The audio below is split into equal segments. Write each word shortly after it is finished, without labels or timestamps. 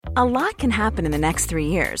A lot can happen in the next 3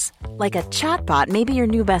 years. Like a chatbot may be your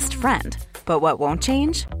new best friend. But what won't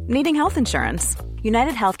change? Needing health insurance.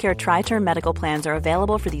 United Healthcare Tri-Term Medical Plans are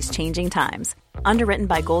available for these changing times. Underwritten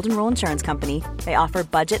by Golden Rule Insurance Company, they offer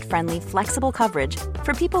budget-friendly, flexible coverage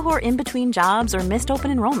for people who are in between jobs or missed open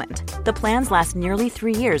enrollment. The plans last nearly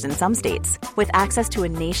 3 years in some states, with access to a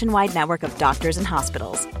nationwide network of doctors and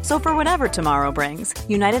hospitals. So for whatever tomorrow brings,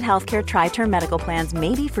 United Healthcare Tri-Term Medical Plans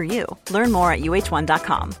may be for you. Learn more at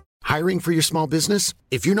uh1.com. Hiring for your small business?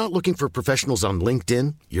 If you're not looking for professionals on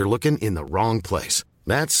LinkedIn, you're looking in the wrong place.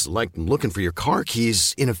 That's like looking for your car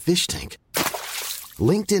keys in a fish tank.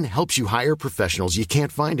 LinkedIn helps you hire professionals you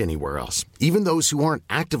can't find anywhere else, even those who aren't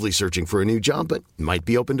actively searching for a new job but might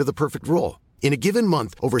be open to the perfect role. In a given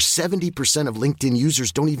month, over 70% of LinkedIn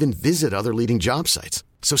users don't even visit other leading job sites.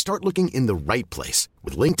 So start looking in the right place.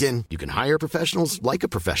 With LinkedIn, you can hire professionals like a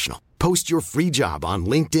professional. Post your free job on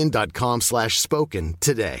linkedin.com/spoken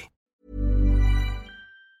today.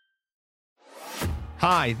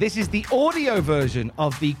 Hi, this is the audio version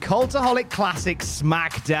of the Cultaholic Classic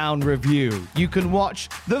SmackDown review. You can watch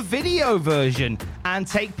the video version and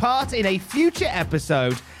take part in a future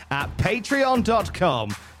episode at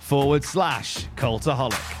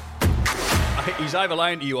patreon.com/Cultaholic. He's either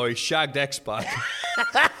lying to you or he's shagged X-Pac.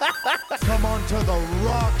 Come on to the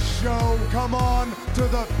Rock Show. Come on to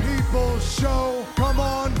the People's Show. Come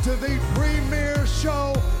on to the premier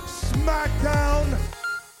show, SmackDown.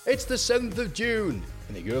 It's the 7th of June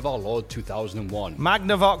in the year of our Lord 2001.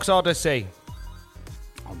 Magnavox Odyssey.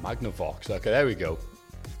 Oh, Magnavox. Okay, there we go.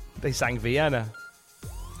 They sang Vienna.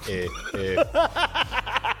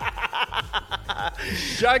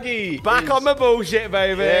 Shaggy. Back on my bullshit,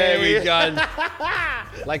 baby. There we go.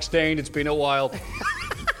 Like Stained, it's been a while.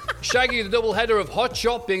 Shaggy, the double header of Hot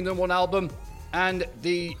Shot being the one album, and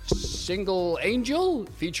the single Angel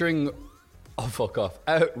featuring, oh fuck off,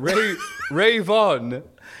 Ray Vaughan.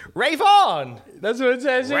 Ray Vaughan. That's what it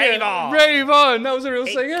says here. Ray Vaughan. Ray Vaughan. That was a real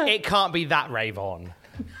singer. It can't be that Ray Vaughan.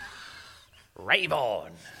 Ray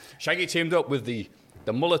Vaughan. Shaggy teamed up with the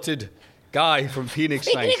mulleted guy from Phoenix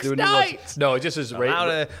Nights. Phoenix Nights. No, it just is Ray.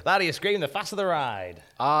 Louder you scream, the faster the ride.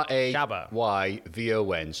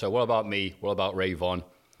 Rayvon. So what about me? What about Ray Vaughan?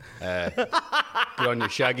 Good on you,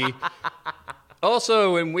 Shaggy.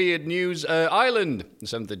 Also, in weird news, Ireland, the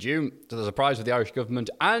 7th of June, to the surprise of the Irish government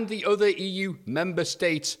and the other EU member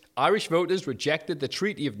states, Irish voters rejected the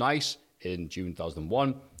Treaty of Nice in June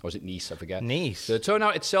 2001. Or was it Nice? I forget. Nice. The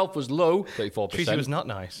turnout itself was low, 34%. Treaty was not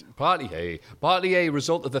nice. Partly a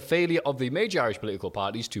result of the failure of the major Irish political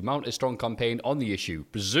parties to mount a strong campaign on the issue,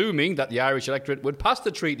 presuming that the Irish electorate would pass the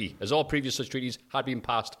treaty, as all previous such treaties had been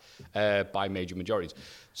passed by major majorities.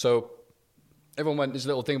 So everyone went this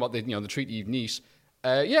little thing about the Treaty of Nice.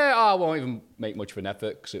 I won't even make much of an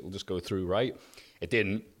effort because it will just go through, right? It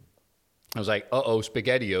didn't. I was like,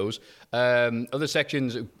 SpaghettiOs. Other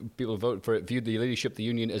sections, people who voted for it, viewed the leadership of the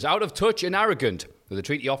Union as out of touch and arrogant, with the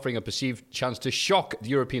treaty offering a perceived chance to shock the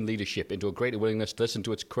European leadership into a greater willingness to listen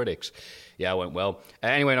to its critics. Yeah, it went well.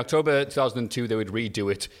 Anyway, in October 2002, they would redo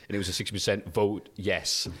it, and it was a 60% vote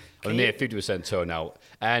yes. Or near 50% turnout.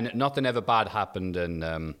 And nothing ever bad happened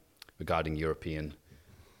regarding European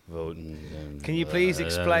voting. Can you please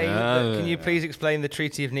explain? Can you please explain the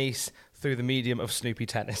Treaty of Nice through the medium of Snoopy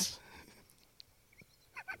tennis?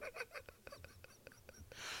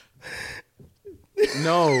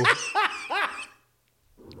 No.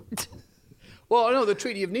 Well, no, the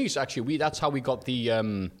Treaty of Nice, actually, that's how we got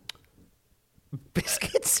the...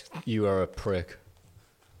 Biscuits? You are a prick.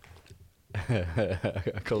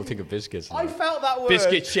 I can't think of biscuits. I felt that word.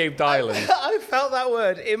 Biscuit-shaped island. I felt that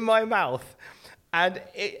word in my mouth, and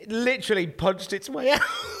it literally punched its way out.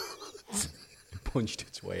 Punched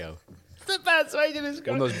its way out. It's the best way to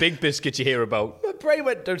describe. One of those big biscuits you hear about. My brain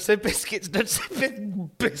went, don't say biscuits, don't say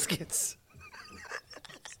biscuits.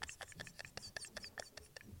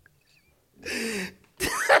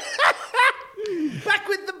 Back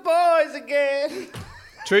with the boys again.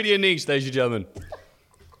 Treaty of Nice, ladies and gentlemen.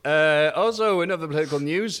 Also, in other political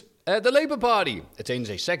news, the Labour Party attains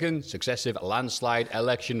a second successive landslide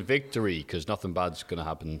election victory, because nothing bad's going to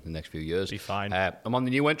happen in the next few years. Be fine. Among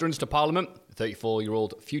the new entrants to Parliament,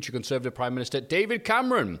 34-year-old future Conservative Prime Minister David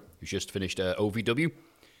Cameron, who's just finished OVW,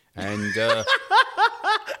 and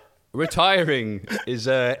retiring is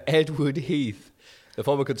Edward Heath, the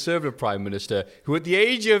former Conservative Prime Minister, who at the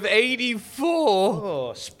age of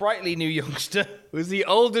 84... sprightly new youngster. ...was the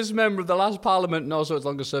oldest member of the last Parliament and also its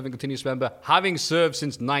longest-serving continuous member, having served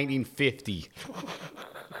since 1950.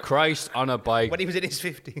 Christ on a bike. When he was in his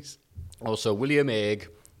 50s. Also, William Hague,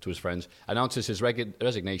 to his friends, announces his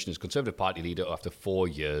resignation as Conservative Party leader after 4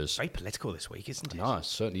 years. Very political this week, isn't it? No, it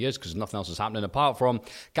certainly is, because nothing else is happening apart from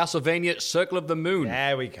Castlevania Circle of the Moon.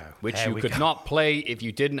 There we go. Which There you we could go. not play if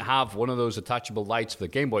you didn't have one of those attachable lights for the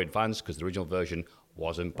Game Boy Advance, because the original version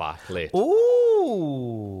wasn't backlit.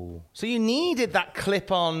 Ooh. So you needed that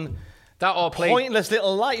clip-on, That or play, pointless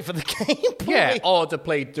little light for the Game Boy. yeah, or to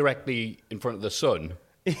play directly in front of the sun.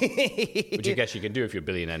 Which I guess you can do if you're a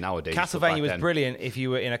billionaire nowadays. but back Castlevania was then- brilliant if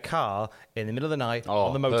you were in a car in the middle of the night Oh,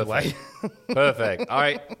 on the motorway. Perfect. All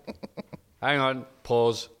right. Hang on.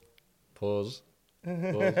 Pause.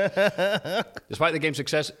 Despite the game's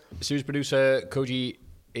success, series producer Koji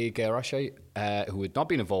Igarashi, who had not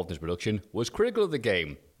been involved in its production, was critical of the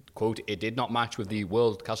game. Quote, it did not match with the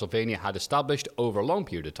world Castlevania had established over a long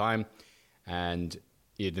period of time, and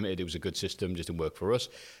he admitted it was a good system, just didn't work for us.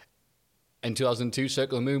 In 2002,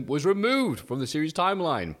 Circle of the Moon was removed from the series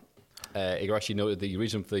timeline. Igarashi noted the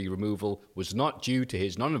reason for the removal was not due to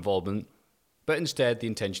his non-involvement, but instead the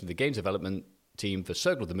intention of the game's development team for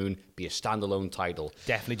Circle of the Moon be a standalone title.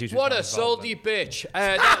 Definitely due to What a his salty bitch.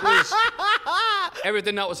 That was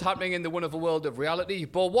everything that was happening in the wonderful world of reality.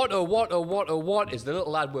 But what is the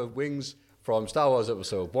little lad with wings from Star Wars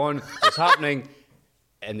Episode 1 was happening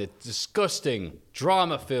in the disgusting,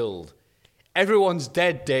 drama-filled, everyone's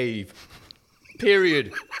dead, Dave.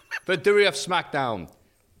 Period. For WF SmackDown.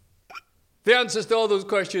 The answers to all those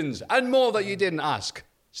questions and more that you didn't ask,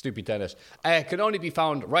 Stupid Dennis, can only be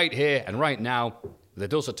found right here and right now with the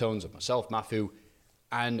dulcet tones of myself, Matthew,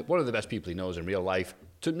 and one of the best people he knows in real life,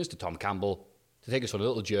 to Mr. Tom Campbell, to take us on a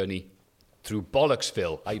little journey through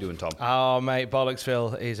Bollocksville. How you doing, Tom? Oh, mate,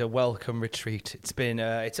 Bollocksville is a welcome retreat. It's been,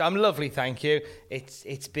 I'm lovely, thank you.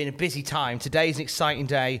 It's been a busy time. Today's an exciting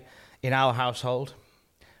day in our household.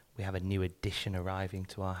 We have a new addition arriving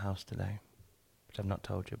to our house today, which I've not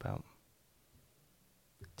told you about.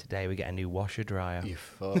 Today we get a new washer dryer. You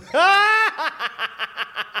fuck.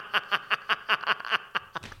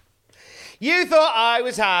 You thought I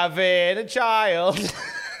was having a child.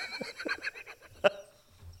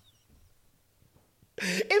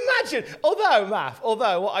 Imagine,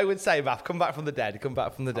 although what I would say, Math, come back from the dead, Math.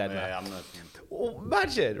 Yeah, I'm not... Well,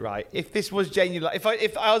 imagine, right, if this was genuine, if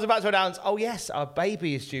I was about to announce, oh yes, our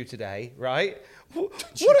baby is due today, right? What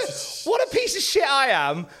a piece of shit I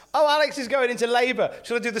am. Oh, Alex is going into labour.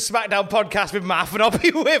 Shall I do the SmackDown podcast with Math and I'll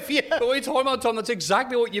be with you? But what are you talking about, Tom? That's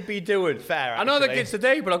exactly what you'd be doing. Fair, I know the actually. kids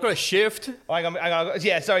today, but I've got a shift. Oh, hang on.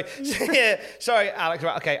 Yeah, sorry. Yeah, sorry, Alex.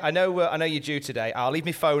 Right, okay, I know you're due today. I'll leave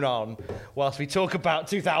my phone on whilst we talk about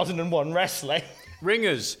 2001 wrestling.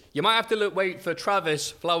 Ringers, you might have to wait for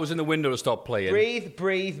Travis Flowers in the Window to stop playing.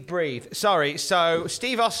 Breathe. Sorry, so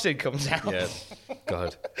Steve Austin comes out. Yeah,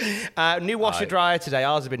 God. New washer dryer today.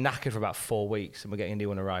 Ours has been knackered for about 4 weeks, and we're getting a new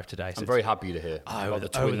one arrived today. So I'm very happy to hear about the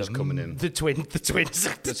twins coming in. The twins. At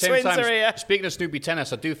the The same twins time, are here. speaking of Snoopy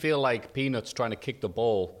Tennis, I do feel like Peanuts trying to kick the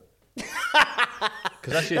ball.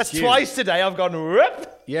 Because That's twice today. I've gone rip.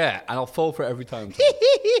 Yeah, and I'll fall for it every time.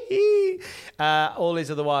 All is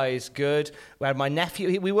otherwise good. We had my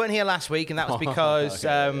nephew. We weren't here last week, and that was because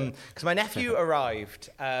my nephew arrived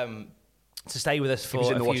to stay with us for was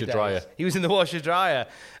in a the few washer days. dryer. He was in the washer dryer.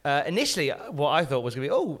 Initially, what I thought was going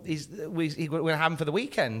to be, we're going to have him for the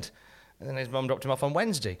weekend. And then his mum dropped him off on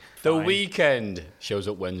Wednesday. The Fine. Weekend shows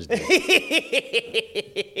up Wednesday.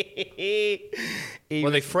 He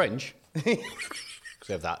Were they French? Because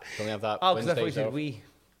they have that. Don't they have that? Oh, because I thought he Wednesdays said off? we.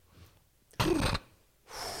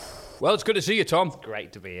 Well, it's good to see you, Tom.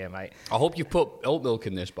 Great to be here, mate. I hope you put oat milk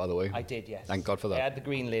in this, by the way. I did, yes. Thank God for that. It had the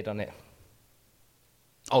green lid on it.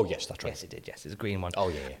 Oh, yes, that's right. Yes, it did. Yes, it's a green one. Oh,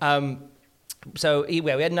 yeah. So we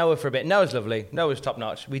had Noah for a bit. Noah's lovely. Noah's top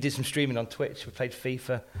notch. We did some streaming on Twitch. We played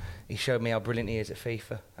FIFA. He showed me how brilliant he is at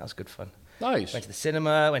FIFA. That was good fun. Nice. Went to the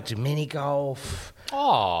cinema. Went to mini golf.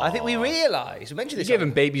 Oh, I think we realised. We mentioned you this. gave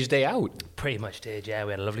him baby's day out. Pretty much did. Yeah,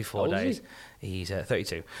 we had a lovely 4 How old days. is He's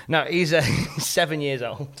 32. No, he's 7 years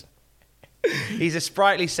old. He's a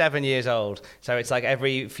sprightly 7 years old. So it's like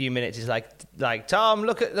every few minutes, he's like Tom,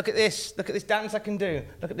 look at this dance I can do.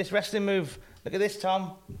 Look at this wrestling move. Look at this,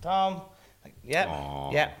 Tom. Like, yep.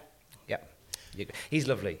 He's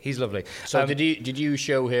lovely. So did you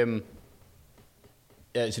show him?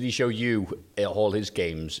 Did he show you all his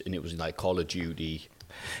games, and it was like Call of Duty,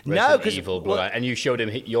 No, Resident 'cause- Evil, well- and you showed him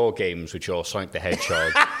your games, which are Sonic the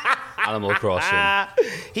Hedgehog, Animal Crossing.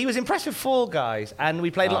 He was impressed with Fall Guys, and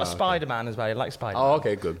we played a lot of Spider-Man as well. He liked Spider-Man. Oh,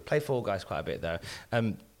 okay, good. Played Fall Guys quite a bit, though.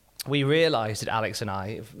 We realised that Alex and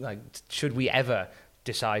I, should we ever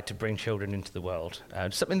decide to bring children into the world,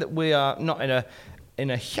 something that we are not in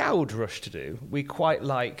a huge rush to do. We quite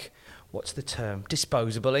like what's the term?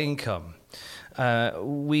 Disposable income.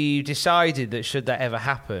 We decided that should that ever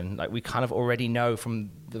happen, like we kind of already know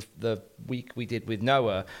from the week we did with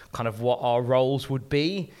Noah, kind of what our roles would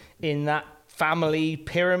be in that family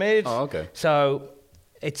pyramid. Oh, okay. So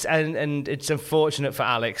it's and it's unfortunate for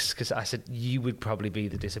Alex because I said you would probably be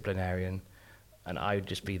the disciplinarian. And I would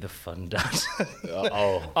just be the fun dad.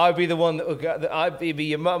 I'd be the one that would go. I'd be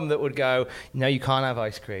your mum that would go. No, you can't have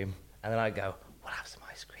ice cream. And then I'd go. We'll have some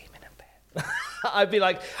ice cream in a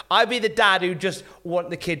bit. I'd be the dad who just want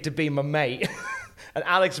the kid to be my mate, and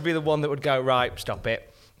Alex would be the one that would go. Right, stop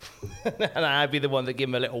it. And I'd be the one that give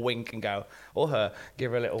him a little wink and go, or her give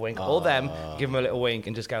her a little wink, or them give him a little wink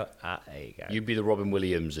and just go. There you go. You'd be the Robin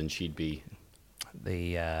Williams, and she'd be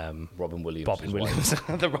the Robin Williams. Robin Williams.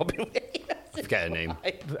 The Robin Williams. Forget her name.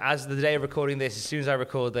 As the day of recording this, as soon as I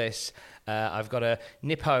record this, I've got to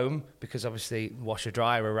nip home because obviously washer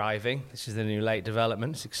dryer arriving. This is the new late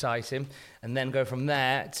development. It's exciting. And then go from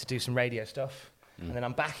there to do some radio stuff. And then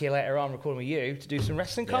I'm back here later on recording with you to do some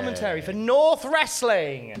wrestling commentary for North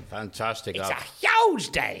Wrestling. Fantastic. It's a huge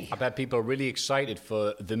day. I bet people are really excited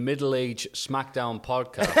for the Middle Age SmackDown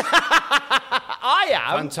podcast. I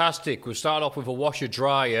am. Fantastic. We'll start off with a washer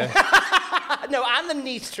dryer. No, and the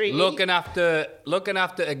knee street. Looking after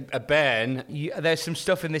a Ben. There's some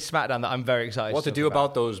stuff in this SmackDown that I'm very excited What to do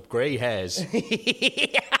about those grey hairs.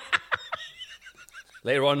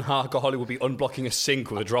 Later on, Alcoholic will be unblocking a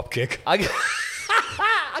sink with a dropkick.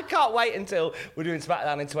 I can't wait until we're doing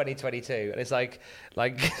SmackDown in 2022, and it's like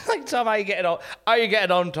Tom, how are you getting on? How are you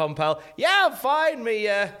getting on, Tom Pell? Yeah, I'm fine.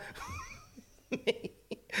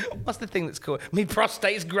 What's the thing that's called? Me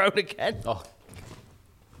prostate's grown again. Oh.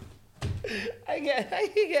 How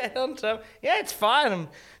you getting on, Tom? Yeah, it's fine. I'm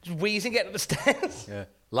just wheezing getting up the stairs. Yeah.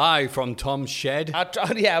 Live from Tom's shed.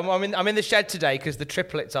 I'm in the shed today because the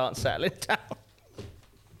triplets aren't settling down.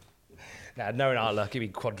 Now, knowing our luck, it'd be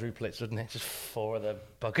quadruplets, wouldn't it? Just 4 of the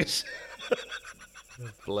buggers.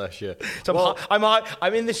 Bless you. So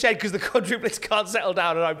I'm in the shed because the quadruplets can't settle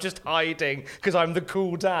down, and I'm just hiding because I'm the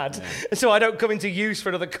cool dad. Yeah. So I don't come into use for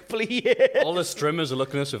another couple of years. All the strimmers are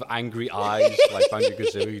looking at us with angry eyes, like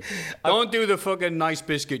Banjo-Kazooie. Don't do the fucking nice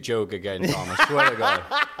biscuit joke again, Tom. I swear to God.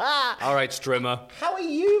 All right, strimmer. How are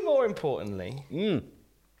you, more importantly?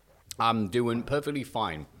 I'm doing perfectly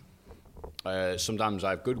fine. Sometimes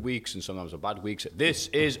I have good weeks and sometimes I have bad weeks. This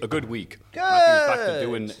is a good week. Good. Matthew's back to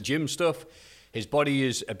doing gym stuff. His body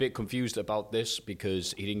is a bit confused about this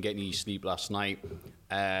because he didn't get any sleep last night.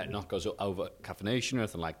 Not because of over caffeination or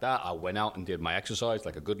anything like that. I went out and did my exercise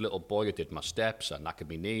like a good little boy. I did my steps. I knackered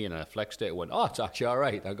my knee and I flexed it. I went, it's actually all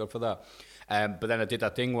right. Thank God for that. But then I did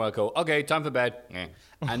that thing where I go, okay, time for bed.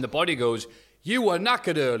 And the body goes, you were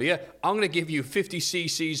knackered earlier. I'm going to give you 50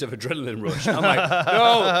 cc's of adrenaline rush. I'm like,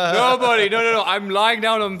 no, buddy. No. I'm lying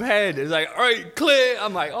down on bed. It's like, all right, clear.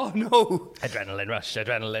 I'm like, oh, no. Adrenaline rush.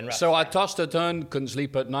 So I tossed a turn, couldn't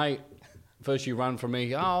sleep at night. First you ran from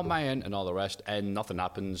me, oh, man, and all the rest. And nothing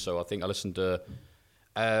happened. So I think I listened to...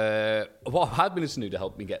 what I had been listening to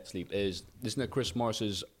help me get sleep is listening to Chris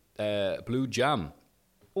Morris's Blue Jam.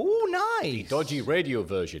 Oh, nice. The dodgy radio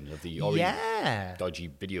version of the dodgy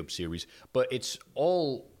video series. But it's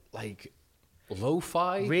all like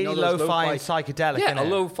lo-fi. Really lo-fi and psychedelic. Yeah, a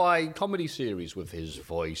lo-fi comedy series with his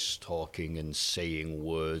voice talking and saying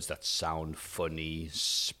words that sound funny,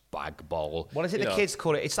 spagball. What is it the kids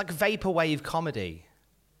call it? It's like vaporwave comedy.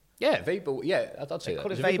 Yeah, I'd say that.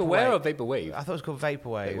 Is it vaporware or vaporwave? I thought it was called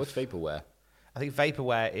vaporwave. Wait, what's vaporware? I think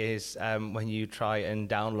vaporware is when you try and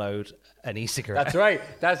download an e-cigarette.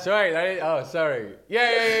 That's right. Oh, sorry.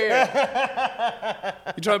 Yeah.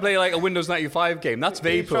 You try to play like a Windows 95 game. That's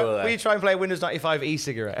vaporware. We try and play a Windows 95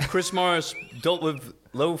 e-cigarette. Chris Morris dealt with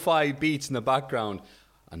lo-fi beats in the background.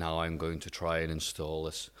 And now I'm going to try and install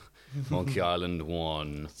this Monkey Island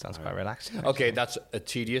 1. Sounds quite relaxing. Actually. Okay, that's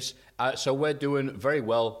tedious. So we're doing very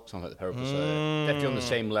well. Sounds like the therapist. Definitely on the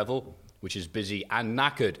same level, which is busy and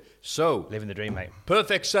knackered. So, living the dream, mate.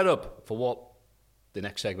 Perfect setup for what the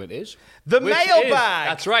next segment is. The mailbag!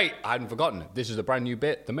 That's right. I hadn't forgotten. This is a brand new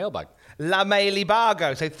bit, the mailbag. La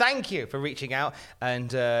Mailibago. So thank you for reaching out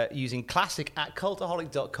and using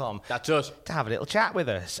classic@cultaholic.com. That's us. To have a little chat with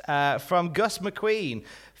us. From Gus McQueen.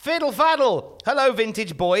 Fiddle Faddle. Hello,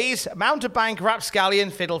 vintage boys. Mountebank Rapscallion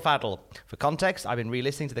Fiddle Faddle. For context, I've been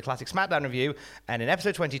re-listening to the Classic SmackDown review, and in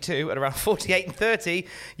episode 22, at around 48 and 30,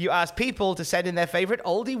 you asked people to send in their favourite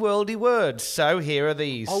oldie-worldy words. So here are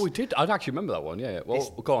these. Oh, we did? I'd actually remember that one, yeah. Well,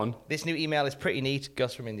 go on. This new email is pretty neat.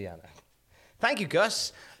 Gus from Indiana. Thank you,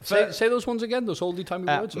 Gus. Say those ones again, those oldie-timey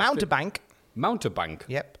words. Mountebank. Mountebank.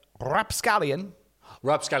 Yep. Rapscallion.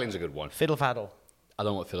 Rapscallion's a good one. Fiddle Faddle. I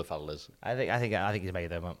don't know what Fiddle Faddle is. I think he's made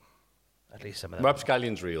them up. At least some of them.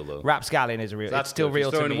 Rapscallion's real, though. Rapscallion is a real. It's still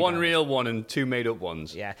real to me. One guys. real one and 2 made-up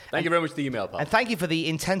ones. Yeah. Thank you very much for the email, pal. And thank you for the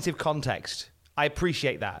intensive context. I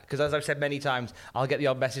appreciate that because, as I've said many times, I'll get the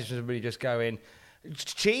odd message from somebody just going,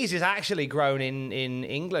 "Cheese is actually grown in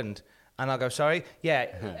England," and I'll go, "Sorry,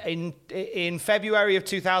 yeah." in February of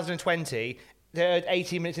 2020.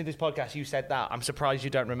 18 minutes into this podcast, you said that. I'm surprised you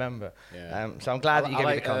don't remember. Yeah. So I'm glad that you gave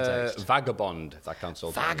me the context. Vagabond, if that counts.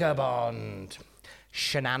 Vagabond.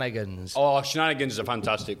 Shenanigans. Oh, Shenanigans is a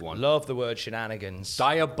fantastic one. Love the word shenanigans.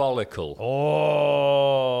 Diabolical.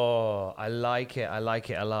 Oh, I like it. I like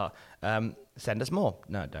it a lot. Send us more.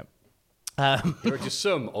 No, don't. There are just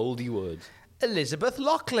some oldie words. Elizabeth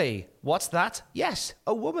Lockley. What's that? Yes,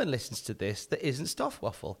 a woman listens to this that isn't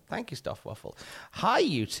Stuffwaffle. Thank you, Stuffwaffle. Hi,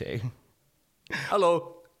 you two.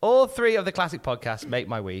 Hello. All three of the classic podcasts make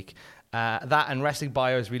my week. That and Wrestling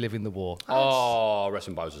Bios Reliving the War. Oh,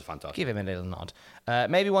 Wrestling Bios is fantastic. Give him a little nod.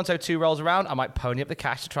 Maybe once 02 rolls around, I might pony up the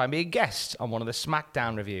cash to try and be a guest on one of the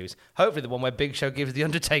SmackDown reviews. Hopefully the one where Big Show gives The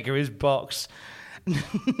Undertaker his box.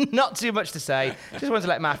 Not too much to say. Just wanted to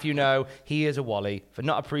let Matthew know he is a Wally for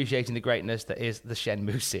not appreciating the greatness that is the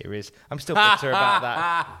Shenmue series. I'm still bitter about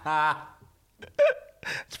that.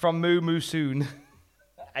 It's from Moo Moo Soon.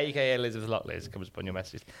 A.K.A. Elizabeth Lockley comes upon your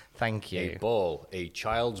message. Thank you. A ball. A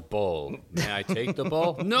child's ball. May I take the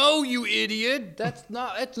ball? No, you idiot.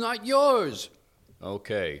 It's not yours.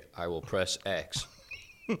 Okay, I will press X.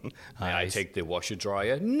 May I take the washer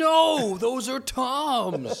dryer? No, those are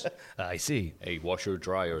Tom's. I see. A washer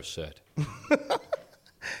dryer set.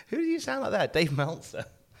 Who do you sound like that? Dave Meltzer.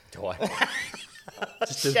 Do I?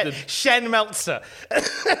 Shen Meltzer.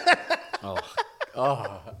 I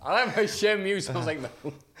like my Shenmue sounds like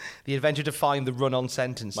The adventure to find the run-on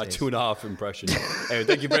sentences. my 2.5 impression. Anyway,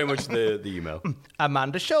 thank you very much for the email.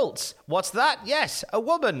 Amanda Schultz. What's that? Yes, a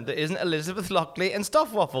woman that isn't Elizabeth Lockley and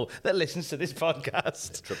Stuffwaffle that listens to this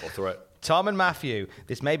podcast. Triple threat. Tom and Matthew,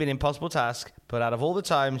 this may be an impossible task, but out of all the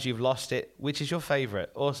times you've lost it, which is your favourite?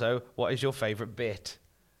 Also, what is your favourite bit?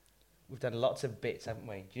 We've done lots of bits, haven't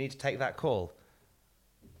we? Do you need to take that call?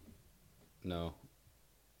 No.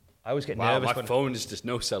 I always get Wow, nervous. my phone is just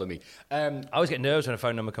no-selling me. I always get nervous when a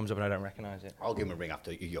phone number comes up and I don't recognise it. I'll give him a ring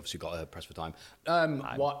after. You obviously got to press for time.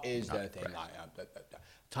 What is the thing?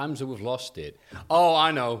 Times that we've lost it. Oh,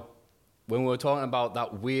 I know. When we were talking about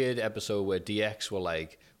that weird episode where DX were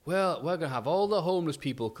like, well, we're going to have all the homeless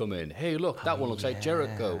people come in. Hey, look, that one looks like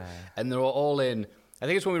Jericho. And they're all in. I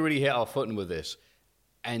think it's when we really hit our footing with this.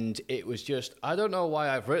 And it was just, I don't know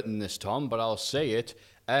why I've written this, Tom, but I'll say it.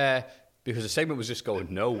 Because the segment was just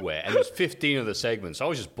going nowhere. And it was 15 of the segments. So I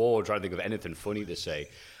was just bored trying to think of anything funny to say.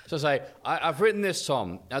 So I was like, I've written this,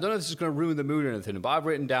 Tom. I don't know if this is going to ruin the mood or anything, but I've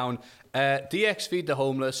written down, DX feed the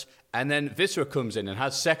homeless, and then Viscera comes in and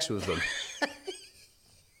has sex with them.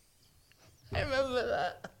 I remember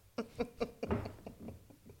that.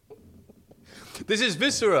 This is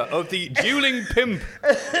Viscera of the Dueling Pimp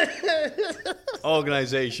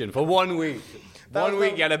organization for 1 week. One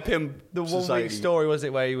week he had a pimp The society. 1 week story, was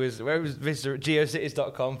it, where he was Viscera,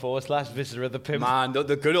 geocities.com/Viscera the pimp. Man,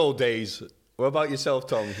 the good old days. What about yourself,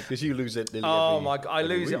 Tom? Because you lose it. Oh my God, I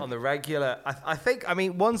lose it on the regular. I think,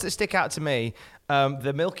 ones that stick out to me,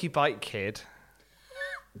 the Milky Bike Kid.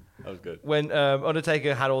 That was good. When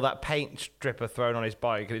Undertaker had all that paint stripper thrown on his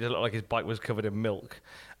bike, and it looked like his bike was covered in milk.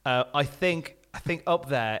 I think up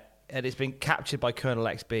there, and it's been captured by Colonel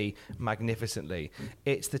XB magnificently.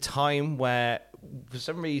 It's the time where, for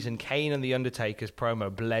some reason, Kane and the Undertaker's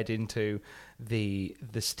promo bled into the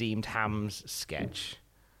steamed hams sketch,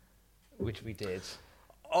 which we did.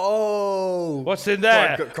 Oh! What's in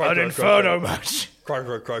there? Cry, An Inferno match.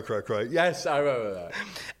 Cry. Yes, I remember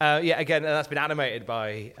that. Yeah, again, and that's been animated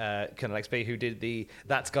by Colonel XB, who did the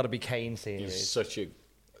That's Gotta Be Kane series. He's such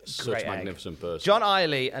magnificent person. John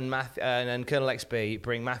Iley and Colonel XB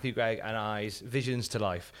bring Matthew Gregg and I's visions to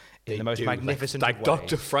life in the most magnificent like of ways.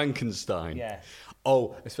 Dr. Frankenstein. Yes.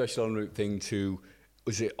 Oh, a special en route thing to,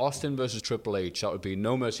 was it Austin versus Triple H? That would be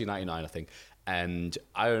No Mercy 99, I think. And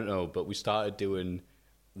I don't know, but we started doing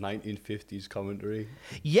 1950s commentary.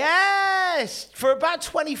 Yes! For about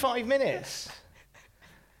 25 minutes.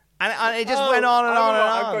 And it just went on and on and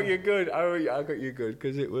on. I got you good. I got you good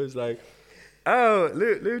because it was like, oh,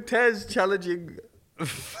 Lou Tez challenging.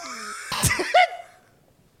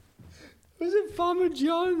 Was it Farmer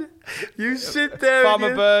John? You sit there.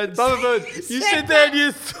 Farmer Birds. You sit there and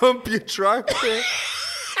you thump your tractor.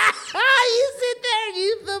 You sit there and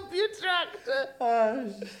you thump your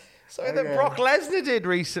tractor. Something that Brock Lesnar did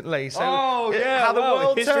recently. So How the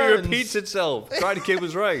world history turns. repeats itself. Karate Kid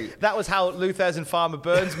was right. That was how Luthez and Farmer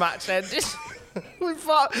Burns match ended. with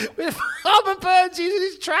Farmer Burns using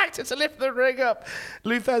his tractor to lift the ring up.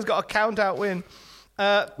 Luthez got a count-out win.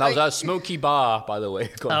 That was our Smoky Bar, by the way.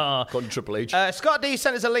 Gone to Triple H. Scott D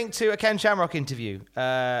sent us a link to a Ken Shamrock interview,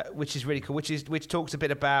 which is really cool, which talks a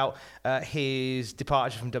bit about his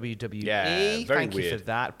departure from WWE. Yeah, very Thank you weird. for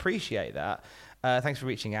that. Appreciate that. Thanks for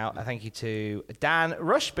reaching out. Thank you to Dan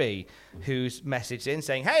Rushby, who's messaged in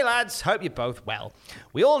saying, "Hey lads, hope you're both well.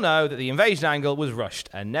 We all know that the invasion angle was rushed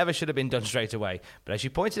and never should have been done straight away. But as you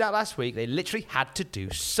pointed out last week, they literally had to do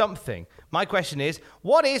something. My question is,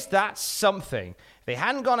 what is that something? If they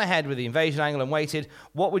hadn't gone ahead with the invasion angle and waited,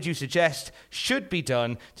 what would you suggest should be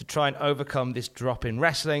done to try and overcome this drop in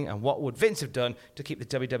wrestling? And what would Vince have done to keep the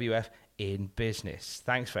WWF in business?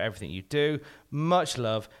 Thanks for everything you do. Much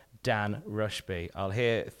love, Dan Rushby." I'll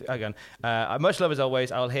hear again. Much love as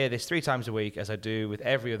always. I'll hear this 3 times a week, as I do with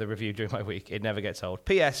every other review during my week. It never gets old.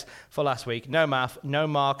 P.S. for last week, no math, no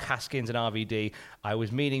Mark Haskins and RVD. I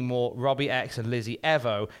was meaning more Robbie X and Lizzie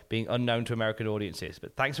Evo being unknown to American audiences.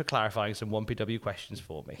 But thanks for clarifying some 1PW questions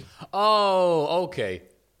for me. Oh, okay.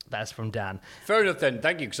 That's from Dan. Fair enough then.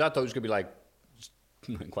 Thank you, because I thought it was going to be like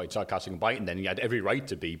quite sarcastic and biting then. He had every right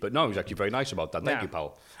to be, but no, he was actually very nice about that. Thank you,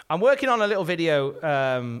 pal. I'm working on a little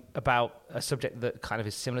video about a subject that kind of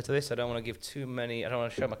is similar to this. I don't want to give too many, I don't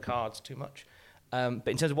want to show my cards too much. But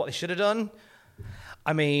in terms of what they should have done,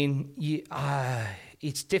 I mean,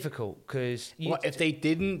 it's difficult because... What if they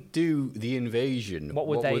didn't do the invasion? What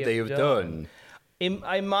would they have done?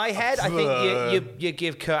 In my head, I think you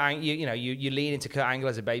give Kurt Angle, you lean into Kurt Angle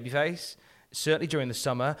as a babyface. Certainly during the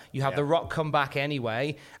summer, you have The Rock come back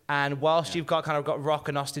anyway, and whilst you've got Rock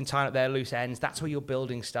and Austin tying up their loose ends, that's where you're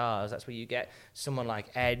building stars. That's where you get someone like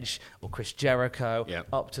Edge or Chris Jericho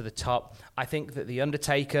up to the top. I think that the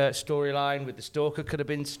Undertaker storyline with the Stalker could have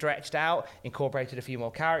been stretched out, incorporated a few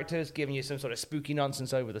more characters, giving you some sort of spooky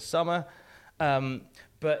nonsense over the summer.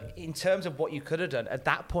 But in terms of what you could have done, at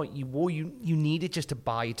that point, you needed just to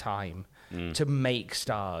buy time to make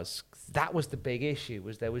stars. That was the big issue,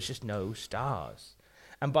 was there was just no stars.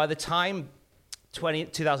 And by the time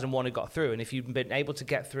 2001 had got through, and if you'd been able to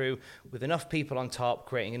get through with enough people on top,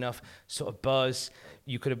 creating enough sort of buzz,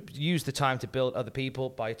 you could have used the time to build other people.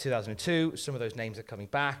 By 2002, some of those names are coming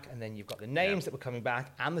back, and then you've got the names that were coming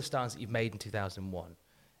back and the stars that you've made in 2001.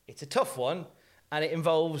 It's a tough one, and it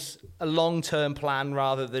involves a long-term plan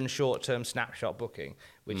rather than short-term snapshot booking,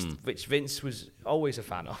 which Vince was always a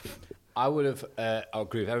fan of. I would have I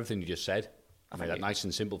agree with everything you just said. I made that nice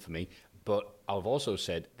and simple for me. But I've also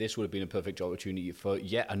said this would have been a perfect opportunity for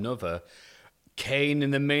yet another Kane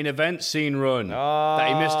in the main event scene run that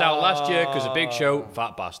he missed out last year because a Big Show,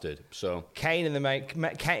 fat bastard. So Kane in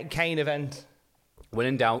the Kane event. When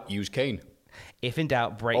in doubt, use Kane. If in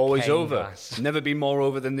doubt, break Always Kane over. glass. Never been more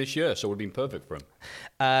over than this year, so it would have been perfect for him.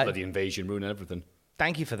 For the invasion run and everything.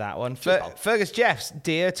 Thank you for that one. Fergus Jeffs,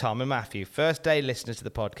 dear Tom and Matthew, first day listeners to the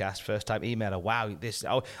podcast, first time emailer. Wow,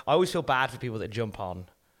 I always feel bad for people that jump on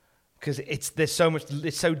because it's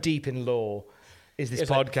so deep in lore. Is this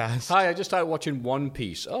podcast? Hi, I just started watching One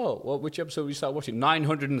Piece. Oh, well, which episode did you start watching?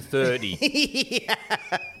 930.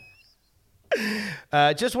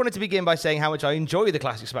 Just wanted to begin by saying how much I enjoy the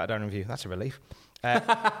classic SmackDown review. That's a relief.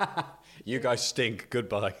 You guys stink.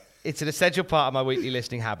 Goodbye. It's an essential part of my weekly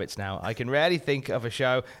listening habits now. I can rarely think of a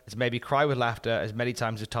show that's made me cry with laughter as many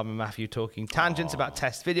times as Tom and Matthew talking tangents about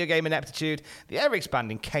test video game ineptitude, the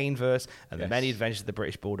ever-expanding Kane-verse, and the many adventures of the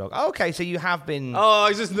British Bulldog. Okay, so you have been... Oh,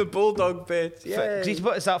 he's just in the Bulldog bit. Yeah. He's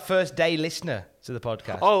put us our first day listener to the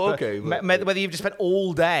podcast. Oh, okay. Whether you've just spent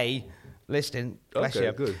all day... listening, bless okay,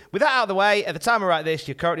 you. Good. With that out of the way, at the time I write this,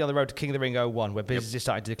 you're currently on the road to King of the Ring 01, where business is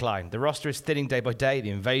starting to decline. The roster is thinning day by day.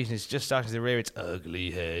 The invasion is just starting to rear its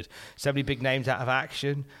ugly head. So many big names out of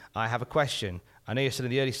action. I have a question. I know you're still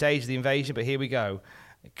in the early stage of the invasion, but here we go.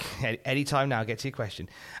 Anytime now, get to your question.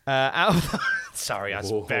 Sorry, I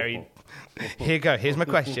was very... Here you go. Here's my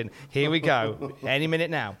question. Here we go. Any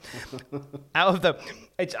minute now.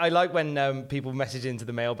 I like when people message into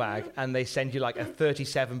the mailbag and they send you like a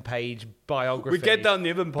 37-page biography. We get down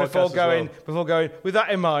the other podcast before going, with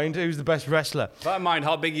that in mind, who's the best wrestler? With that in mind,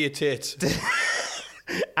 how big are your tits?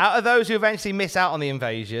 Out of those who eventually miss out on the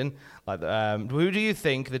invasion, who do you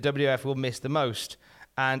think the WWF will miss the most?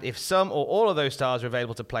 And if some or all of those stars are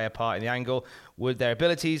available to play a part in the angle, would their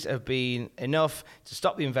abilities have been enough to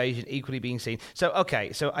stop the invasion equally being seen? So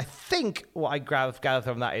I think what I gather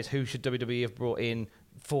from that is who should WWE have brought in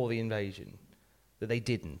for the invasion that they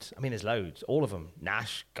didn't? I mean, there's loads. All of them.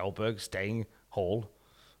 Nash, Goldberg, Sting, Hall,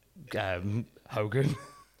 Hogan.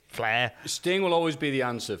 Flair. Sting will always be the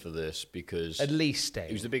answer for this because At least Sting.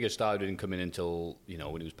 he was the biggest star who didn't come in until,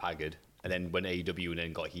 when he was Pagged. And then when AEW and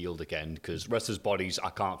then got healed again because wrestlers' bodies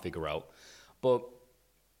I can't figure out. But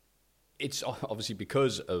it's obviously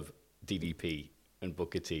because of DDP and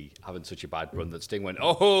Booker T having such a bad run that Sting went,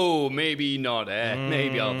 oh, maybe not,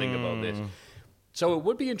 maybe I'll think about this. So it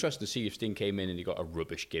would be interesting to see if Sting came in and he got a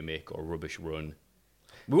rubbish gimmick or a rubbish run.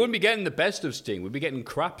 We wouldn't be getting the best of Sting. We'd be getting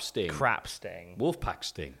crap Sting. Crap Sting. Wolfpack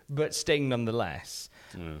Sting. But Sting nonetheless.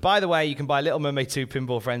 By the way, you can buy Little Mermaid 2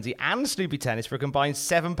 Pinball Frenzy and Snoopy Tennis for a combined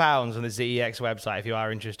 £7 on the ZEX website if you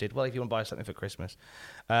are interested. Well, if you want to buy something for Christmas.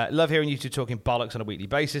 Love hearing you two talking bollocks on a weekly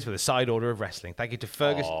basis with a side order of wrestling. Thank you to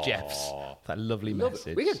Fergus Jeffs for that lovely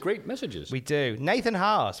message. We get great messages. We do. Nathan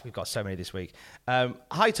Haas. We've got so many this week.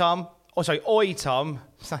 Hi, Tom. Oh, sorry, oi, Tom.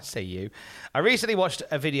 I say you. I recently watched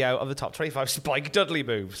a video of the top 25 Spike Dudley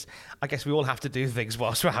moves. I guess we all have to do things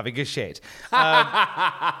whilst we're having a shit.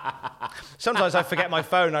 Sometimes I forget my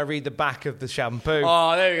phone. I read the back of the shampoo.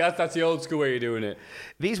 Oh, there you go. That's the old school way of doing it.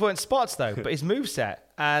 These weren't spots, though, but his moveset.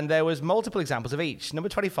 And there was multiple examples of each. Number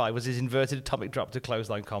 25 was his inverted atomic drop to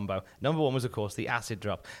clothesline combo. Number 1 was, of course, the acid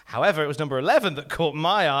drop. However, it was number 11 that caught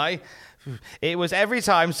my eye. It was every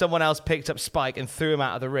time someone else picked up Spike and threw him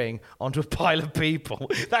out of the ring onto a pile of people.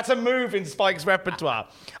 That's a move in Spike's repertoire.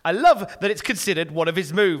 I love that it's considered one of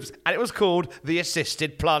his moves, and it was called the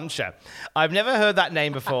assisted plancher. I've never heard that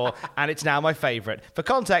name before, and it's now my favourite. For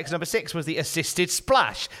context, number 6 was the assisted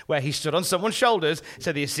splash, where he stood on someone's shoulders,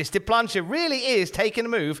 so the assisted plancher really is taking a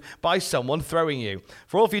move by someone throwing you.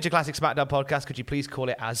 For all future Classic SmackDown podcasts, could you please call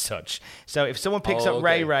it as such? So if someone picks up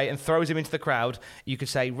Ray and throws him into the crowd, you could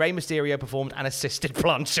say Rey Mysterio performed an assisted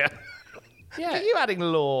plancher. Yeah. Are you adding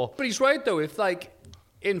lore? But he's right, though. If,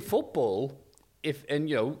 in football,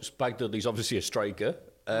 Spike Dudley's obviously a striker.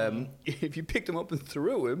 If you picked him up and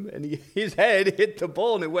threw him and his head hit the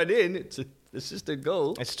ball and it went in, it's an assisted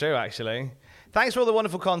goal. It's true, actually. Thanks for all the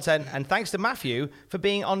wonderful content, and thanks to Matthew for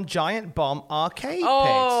being on Giant Bomb Arcade Pit.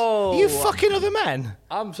 Are you fucking other men?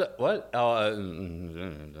 I'm so... What?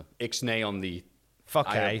 Ixnay on the... Fuck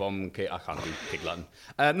I can't do pig Latin.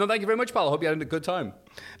 No, thank you very much, pal. I hope you had a good time.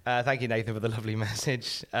 Thank you, Nathan, for the lovely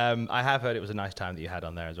message. I have heard it was a nice time that you had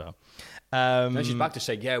on there as well. Then she's back to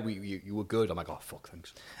say, yeah, you were good. I'm like, oh, fuck,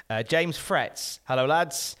 thanks. James Frets. Hello,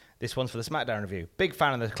 lads. This one's for the SmackDown review. Big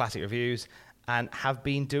fan of the classic reviews and have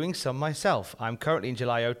been doing some myself. I'm currently in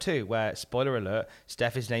July 02, where, spoiler alert,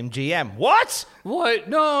 Steph is named GM. What? What?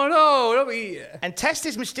 No, don't be... And Test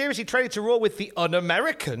is mysteriously traded to Raw with the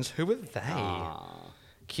Un-Americans. Who are they?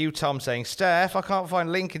 Q Tom saying, Steph, I can't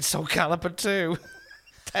find Link in Soul Calibur 2.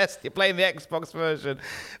 Test, you're playing the Xbox version.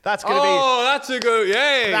 That's going to be... Oh, that's a good...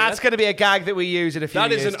 Yeah. That's going to be a gag that we use in a few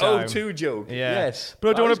years' time. That is an O2 joke. Yeah. Yes.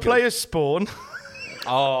 But I don't want to play as Spawn.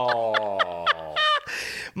 Oh...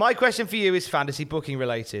 My question for you is fantasy booking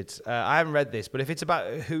related. I haven't read this, but if it's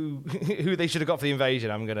about who they should have got for the invasion,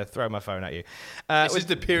 I'm going to throw my phone at you. This is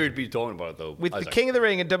the period we're talking about, though. With the King of the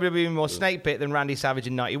Ring and WWE more snake bit than Randy Savage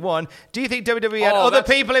in 91, do you think WWE had other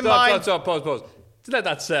people in mind? Pause. Let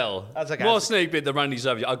that sell. That's okay. More snake bit than Randy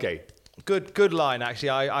Savage. Okay. Good line, actually.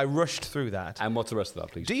 I rushed through that. And what's the rest of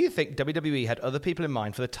that, please? Do you think WWE had other people in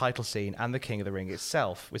mind for the title scene and the King of the Ring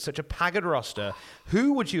itself? With such a Pagged roster,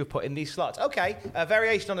 who would you have put in these slots? Okay, a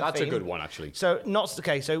variation on a theme. That's a good one, actually. So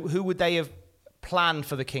who would they have planned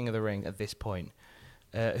for the King of the Ring at this point?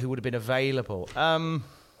 Who would have been available?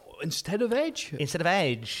 Instead of Edge?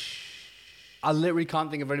 I literally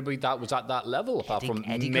can't think of anybody that was at that level, apart from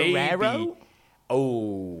Eddie maybe... Guerrero?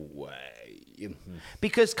 Oh...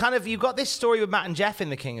 Because kind of, you've got this story with Matt and Jeff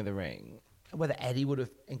in the King of the Ring. Whether Eddie would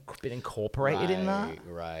have been incorporated in that.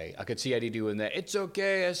 Right. I could see Eddie doing that. It's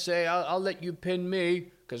okay, I say, I'll let you pin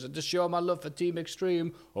me, because to show my love for Team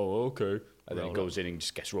Extreme. Oh, okay. And then he goes in and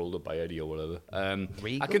just gets rolled up by Eddie or whatever. I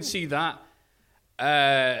could see that.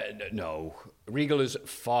 No. Regal is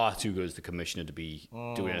far too good as the commissioner to be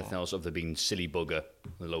doing anything else other than being silly bugger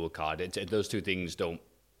on the lower card. Those two things don't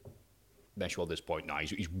mesh well at this point now.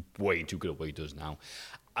 He's way too good at what he does now.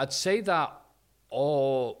 I'd say that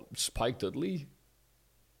or Spike Dudley.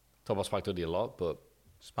 Talk about Spike Dudley a lot, but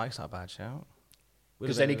Spike's not a bad shout.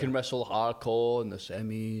 Because then he can wrestle hardcore in the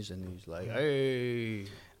semis, and he's like, hey.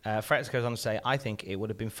 Fretz goes on to say, I think it would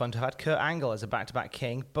have been fun to have had Kurt Angle as a back-to-back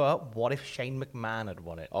king, but what if Shane McMahon had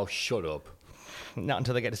won it? Oh, shut up. Not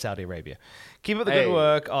until they get to Saudi Arabia. Keep up the good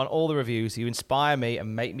work on all the reviews. You inspire me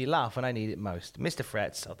and make me laugh when I need it most. Mr.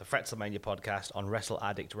 Fretz of the Fretzelmania podcast on Wrestle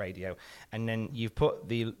Addict Radio. And then you've put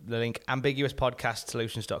the link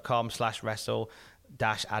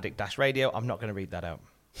ambiguouspodcastsolutions.com/wrestle-addict-radio. I'm not going to read that out.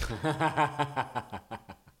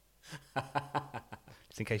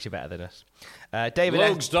 just in case you're better than us. David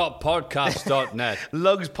Lugs.podcast.net.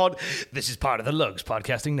 Lugs Pod. This is part of the Lugs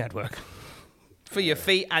Podcasting Network. For your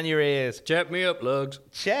feet and your ears. Check me up, Lugs.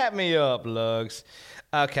 Chat me up, Lugs.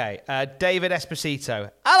 Okay, David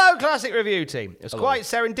Esposito. Hello, Classic Review Team. It was quite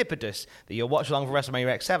serendipitous that your watch-along for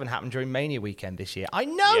WrestleMania X7 happened during Mania weekend this year. I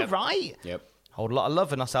know, right? Yep. Hold a lot of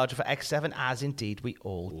love and nostalgia for X7, as indeed we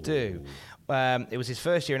all do. It was his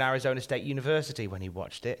first year in Arizona State University when he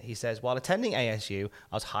watched it. He says, while attending ASU,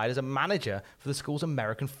 I was hired as a manager for the school's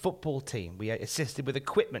American football team. We assisted with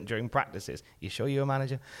equipment during practices. You sure you're a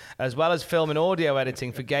manager? As well as film and audio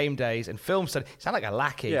editing for game days and film study. You sound like a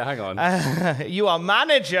lackey. Yeah, hang on. You are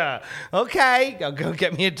manager. Okay, go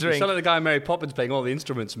get me a drink. You sound like the guy in Mary Poppins playing all the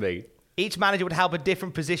instruments, mate. Each manager would help a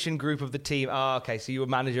different position group of the team. Oh, okay, so you were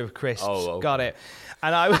manager of crisps. Oh, okay. Got it.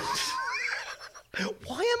 And I was...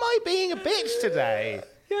 Why am I being a bitch today?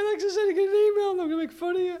 Yeah, thanks for sending an email. I'm going to make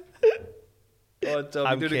fun of you. Oh, Tom,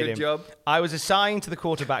 I'm you're doing kidding. a good job. I was assigned to the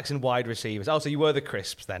quarterbacks and wide receivers. Oh, so you were the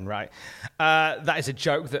crisps then, right? That is a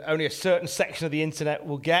joke that only a certain section of the internet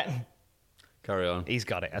will get. Carry on. He's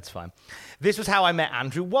got it. That's fine. This was how I met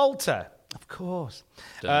Andrew Walter. Of course.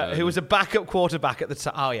 Who was a backup quarterback at the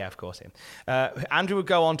time. Oh, yeah, of course, him. Andrew would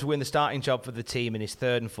go on to win the starting job for the team in his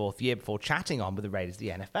third and fourth year before chatting on with the Raiders of the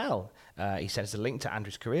NFL. He sent us a link to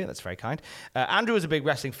Andrew's career. That's very kind. Andrew was a big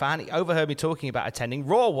wrestling fan. He overheard me talking about attending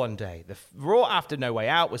Raw one day. The Raw after No Way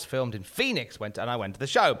Out was filmed in Phoenix, and I went to the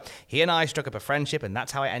show. He and I struck up a friendship, and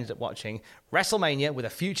that's how I ended up watching WrestleMania with a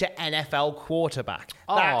future NFL quarterback.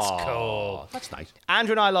 That's cool. That's nice.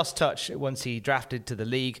 Andrew and I lost touch once he drafted to the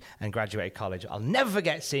league and graduated college. I'll never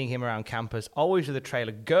forget seeing him around campus, always with a trail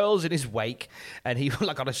of girls in his wake, and he was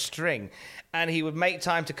like on a string. And he would make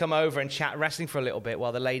time to come over and chat wrestling for a little bit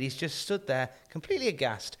while the ladies just stood there completely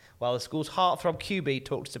aghast while the school's heartthrob QB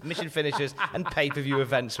talked submission finishers and pay-per-view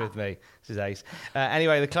events with me. This is ace.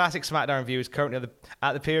 Anyway, the Classic SmackDown review is currently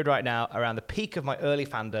at the period right now around the peak of my early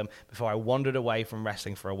fandom before I wandered away from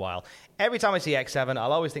wrestling for a while. Every time I see X7,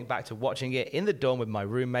 I'll always think back to watching it in the dorm with my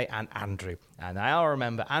roommate and Andrew. And I'll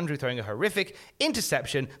remember Andrew throwing a horrific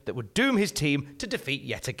interception that would doom his team to defeat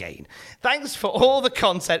yet again. Thanks for all the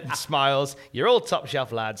content and smiles. You're all top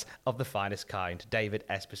shelf lads of the finest kind. David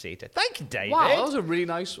Esposito. Thank you, David. Wow, that was a really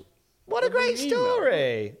nice... What a great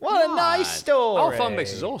story. What a nice story. Our fan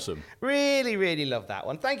base is awesome. Really, really love that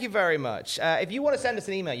one. Thank you very much. If you want to send us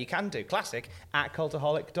an email, you can do.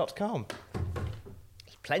 classic@cultaholic.com.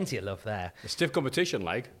 Plenty of love there. A stiff competition,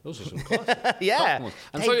 like. Those are some class. Yeah.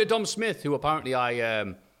 And sorry to Dom Smith, who apparently I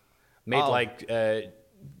made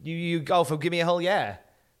You go for Give Me a Hole, yeah.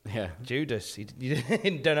 Yeah. Judas. You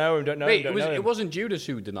don't know him, don't know Wait, him, don't know him. it wasn't Judas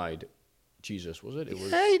who denied Jesus, was it? It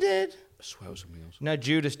was. Yeah, he did. I swear it was something else. No,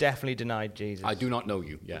 Judas definitely denied Jesus. I do not know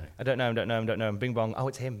you, yeah. I don't know him, don't know him, don't know him. Bing bong. Oh,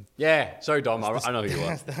 it's him. Yeah, sorry, Dom. I know who you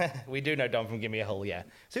are. We do know Dom from Give Me a Hole, yeah.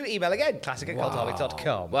 So email again,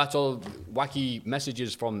 classic@cultaholic.com. Well, that's all wacky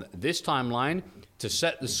messages from this timeline. To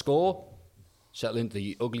set the score, settle into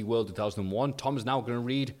the ugly world 2001, Tom is now going to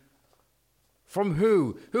read from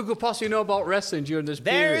who? Who could possibly know about wrestling during this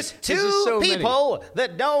period? There's two people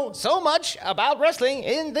that know so much about wrestling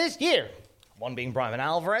in this year. One being Brian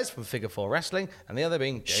Alvarez from Figure 4 Wrestling, and the other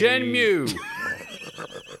being Shen Mew.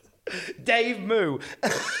 Dave Moo.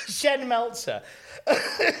 Shen Meltzer.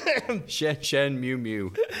 Shen Mew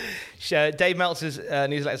Mew. Dave Meltzer's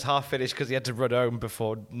newsletter's half finished because he had to run home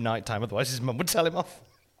before night time, otherwise his mum would tell him off.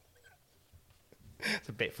 It's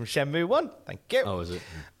a bit from Shenmue 1. Thank you. Oh, is it?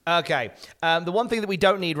 Okay. The one thing that we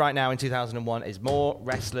don't need right now in 2001 is more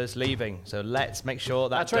wrestlers leaving. So let's make sure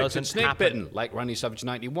that That's right. doesn't It's snake happen. bitten, like Randy Savage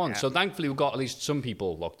 91. Yeah. So thankfully we've got at least some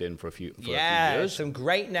people locked in for a few years. Some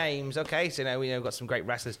great names. Okay, so we've got some great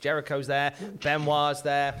wrestlers. Jericho's there. Benoit's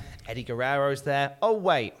there. Eddie Guerrero's there. Oh,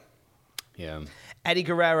 wait. Yeah. Eddie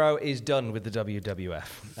Guerrero is done with the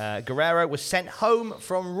WWF. Guerrero was sent home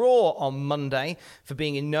from Raw on Monday for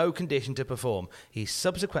being in no condition to perform. He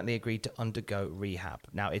subsequently agreed to undergo rehab.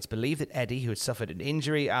 Now, it's believed that Eddie, who had suffered an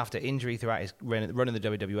injury after injury throughout his run in the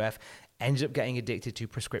WWF, ended up getting addicted to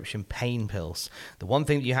prescription pain pills. The one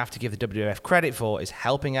thing that you have to give the WWF credit for is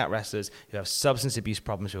helping out wrestlers who have substance abuse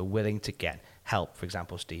problems who are willing to get help. For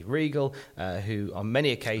example, Steve Regal, who on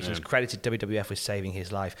many occasions credited WWF with saving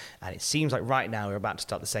his life. And it seems like right now we're about to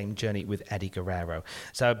start the same journey with Eddie Guerrero.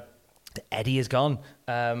 So Eddie is gone.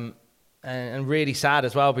 And really sad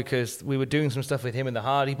as well, because we were doing some stuff with him and the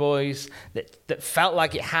Hardy Boys that felt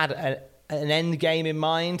like it had an end game in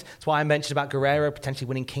mind. That's why I mentioned about Guerrero potentially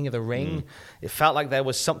winning King of the Ring. It felt like there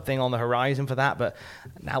was something on the horizon for that, but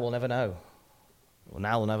now we'll never know.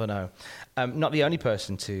 We'll never know. Not the only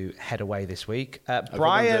person to head away this week.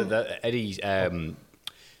 Brian... Eddie's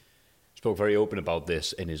spoke very open about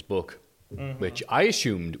this in his book, which I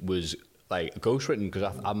assumed was like ghostwritten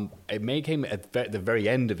because it may came at the very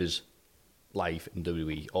end of his life in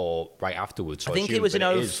WWE or right afterwards. So I think it was in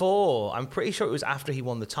 04. I'm pretty sure it was after he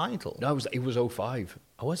won the title. No, it was 05.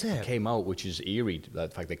 Oh, was it? It came out, which is eerie, the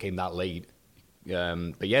fact that it came that late.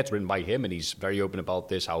 But yeah, it's written by him, and he's very open about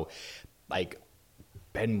this, how like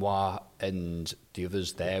Benoit and the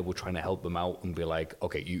others there were trying to help him out and be like,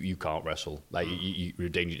 okay, you can't wrestle. Like, you're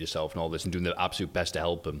endangered yourself and all this, and doing the absolute best to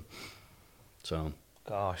help him. So...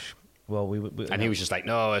 Gosh. Well, and he was just like,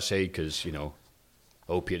 no, I say, because,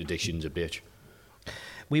 opiate addiction's a bitch.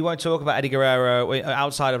 We won't talk about Eddie Guerrero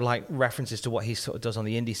outside of like references to what he sort of does on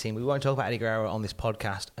the indie scene. We won't talk about Eddie Guerrero on this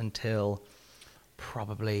podcast until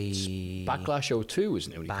probably Backlash 02,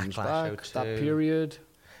 isn't it? When he comes back, 02. that period.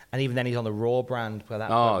 And even then, he's on the Raw brand. Where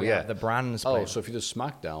that, the brand's. Oh, so if he does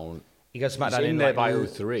SmackDown, he goes SmackDown he's in there like, by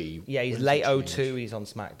 03. Yeah, he's late 02. He's on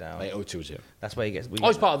SmackDown. Late 02 is here. That's where he gets.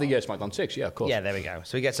 He's part of the SmackDown 6. Yeah, of course. Yeah, there we go.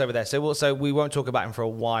 So he gets over there. So we won't talk about him for a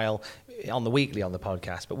while on the weekly on the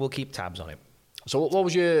podcast, but we'll keep tabs on him. So what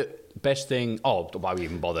was your best thing? Oh, why we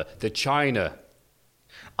even bother? The China.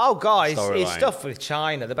 Oh, guys, it's stuff with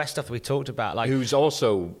China. The best stuff that we talked about, like who's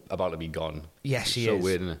also about to be gone. Yes, she so is. So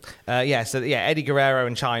weird, isn't it? Eddie Guerrero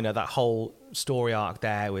and China. That whole story arc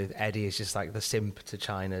there with Eddie is just like the simp to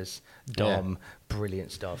China's Dom. Yeah.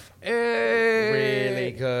 Brilliant stuff. Hey,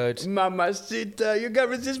 really good. Mamacita, you can't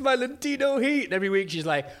resist my Latino heat. And every week she's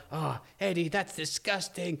like, oh, Eddie, that's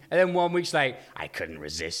disgusting. And then one week she's like, I couldn't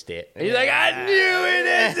resist it. And he's like, I knew it.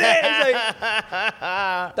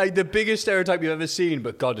 It's like the biggest stereotype you've ever seen,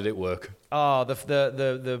 but God, did it work. Oh,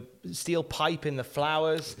 the steel pipe in the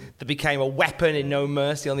flowers that became a weapon in No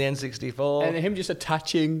Mercy on the N64. And him just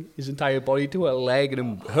attaching his entire body to her leg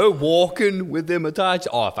and her walking with him attached.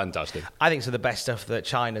 Oh, fantastic. I think so the best stuff that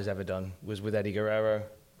China's ever done was with Eddie Guerrero.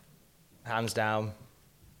 Hands down.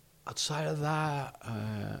 Outside of that...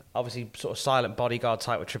 obviously, sort of silent bodyguard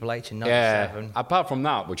type with Triple H in 97. Yeah, apart from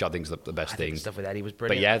that, which I think is the best thing. The stuff with Eddie was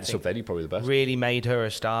brilliant. But yeah, the stuff with Eddie probably the best. Really made her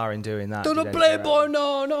a star in doing that. Do the Playboy,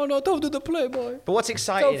 no, don't do the Playboy. But what's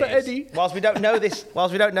exciting for Eddie. whilst we don't know this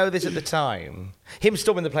at the time, him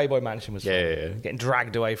storming the Playboy Mansion was fun. Yeah. Getting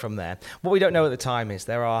dragged away from there. What we don't know at the time is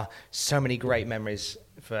there are so many great memories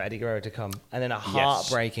for Eddie Guerrero to come, and then a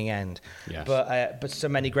heartbreaking end. Yes. But so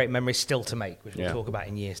many great memories still to make, which we'll talk about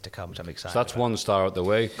in years to come, which I'm excited about. So that's one star out the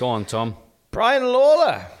way. Go on, Tom. Brian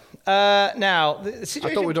Lawler. Now, the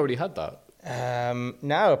situation... I thought we'd already had that.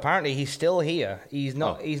 No, apparently he's still here. He's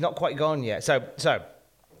not quite gone yet. So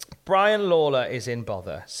Brian Lawler is in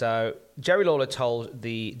bother. So Jerry Lawler told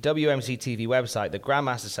the WMC TV website that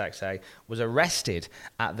Grandmaster Sexay was arrested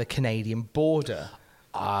at the Canadian border.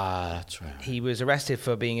 Ah, that's right. He was arrested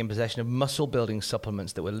for being in possession of muscle-building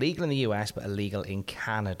supplements that were legal in the US but illegal in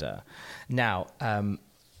Canada. Now,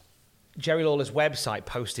 Jerry Lawler's website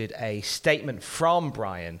posted a statement from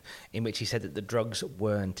Brian in which he said that the drugs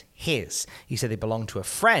weren't his. He said they belonged to a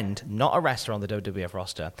friend, not a wrestler on the WWF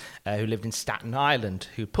roster, who lived in Staten Island,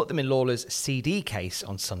 who put them in Lawler's CD case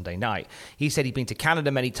on Sunday night. He said he'd been to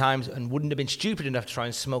Canada many times and wouldn't have been stupid enough to try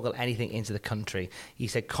and smuggle anything into the country. He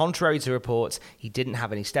said, contrary to reports, he didn't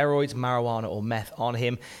have any steroids, marijuana, or meth on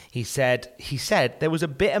him. He said there was a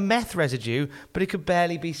bit of meth residue, but it could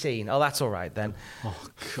barely be seen. Oh, that's all right then. Oh,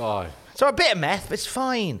 God. So a bit of meth, but it's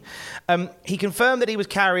fine. He confirmed that he was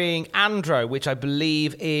carrying Andro, which I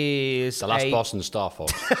believe is the last boss in Star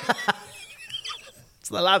Fox. It's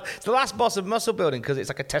the last boss of muscle building because it's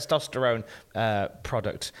like a testosterone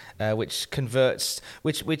product, which converts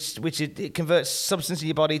it converts substance in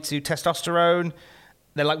your body to testosterone.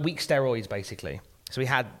 They're like weak steroids, basically. So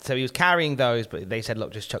he was carrying those, but they said,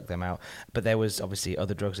 look, just chuck them out. But there was obviously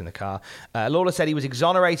other drugs in the car. Lawler said he was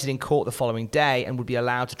exonerated in court the following day and would be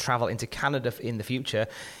allowed to travel into Canada in the future.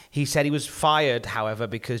 He said he was fired, however,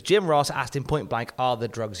 because Jim Ross asked him point blank, are the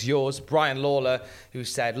drugs yours? Brian Lawler, who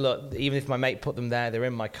said, look, even if my mate put them there, they're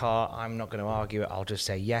in my car, I'm not going to argue it, I'll just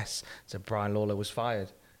say yes. So Brian Lawler was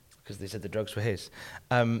fired because they said the drugs were his.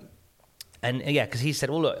 And yeah, because he said,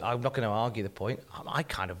 well, look, I'm not going to argue the point. I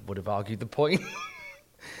kind of would have argued the point.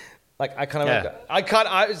 Like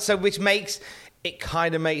which makes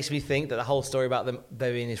me think that the whole story about them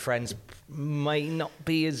being his friends may not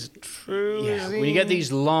be as true. Yeah, when you get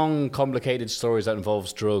these long, complicated stories that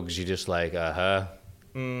involves drugs, you're just like, Okay.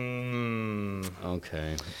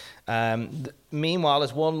 Meanwhile,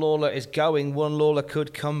 as One Lawler is going, One Lawler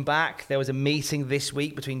could come back. There was a meeting this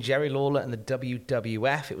week between Jerry Lawler and the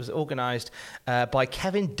WWF. It was organised by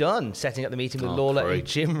Kevin Dunn, setting up the meeting with Lawler and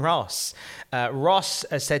Jim Ross. Ross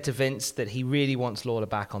has said to Vince that he really wants Lawler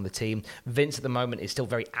back on the team. Vince at the moment is still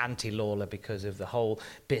very anti-Lawler because of the whole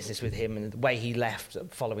business with him and the way he left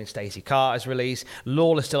following Stacey Carter's release.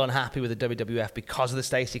 Lawler's still unhappy with the WWF because of the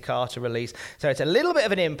Stacey Carter release. So it's a little bit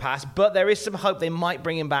of an impasse, but there is some hope they might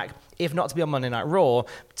bring him back, if not to be on Monday Night Raw,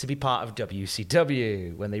 to be part of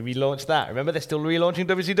WCW when they relaunch that. Remember, they're still relaunching WCW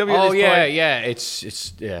at this point? Yeah.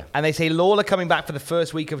 It's yeah. And they say Lawler coming back for the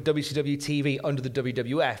first week of WCW TV under the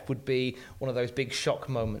WWF would be one of those big shock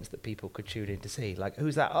moments that people could tune in to see. Like,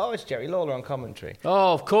 who's that? Oh, it's Jerry Lawler on commentary.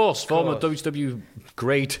 Oh, of course. Former WCW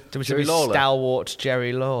great Jerry Lawler. Stalwart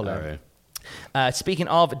Jerry Lawler. All right. Speaking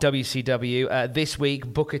of WCW, this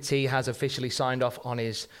week Booker T has officially signed off on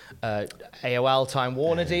his AOL Time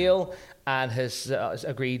Warner deal and has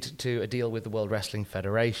agreed to a deal with the World Wrestling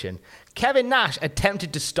Federation. Kevin Nash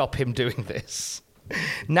attempted to stop him doing this.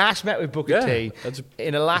 Nash met with Booker T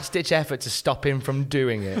in a last-ditch effort to stop him from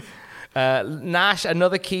doing it. Nash,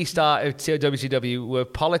 another key star of WCW, were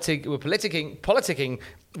politicking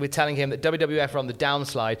with telling him that WWF were on the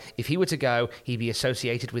downslide. If he were to go, he'd be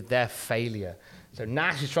associated with their failure. So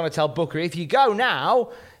Nash is trying to tell Booker, if you go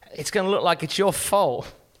now, it's going to look like it's your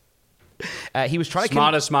fault. He was trying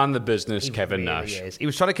Smartest man in the business, Kevin Nash. Is. He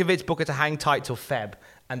was trying to convince Booker to hang tight till Feb,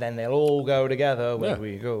 and then they'll all go together when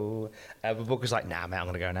we go. But Booker's like, nah, man, I'm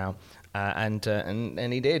going to go now.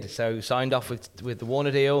 And he did. So signed off with the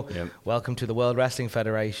Warner deal. Yep. Welcome to the World Wrestling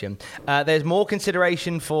Federation. There's more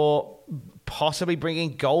consideration for possibly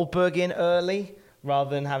bringing Goldberg in early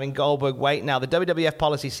rather than having Goldberg wait. Now, the WWF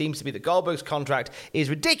policy seems to be that Goldberg's contract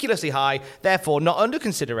is ridiculously high, therefore not under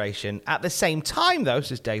consideration. At the same time, though,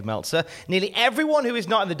 says Dave Meltzer, nearly everyone who is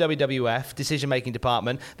not in the WWF decision-making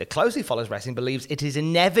department that closely follows wrestling believes it is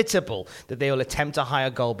inevitable that they will attempt to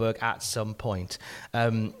hire Goldberg at some point,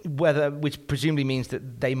 which presumably means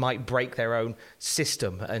that they might break their own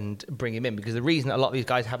system and bring him in, because the reason a lot of these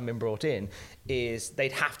guys haven't been brought in is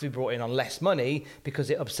they'd have to be brought in on less money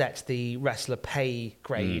because it upsets the wrestler pay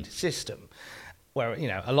grade system. Where, you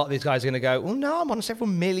know, a lot of these guys are going to go, well, no, I'm on several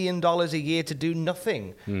 $1 million a year to do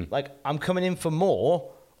nothing. Like, I'm coming in for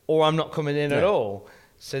more or I'm not coming in at all.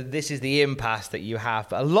 So this is the impasse that you have.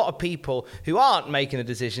 But a lot of people who aren't making the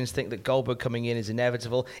decisions think that Goldberg coming in is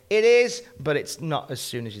inevitable. It is, but it's not as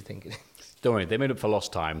soon as you think it is. Don't worry, they made up for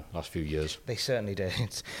lost time last few years. They certainly did.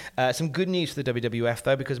 Some good news for the WWF,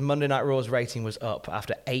 though, because Monday Night Raw's rating was up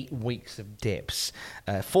after 8 weeks of dips.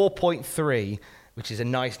 4.3, which is a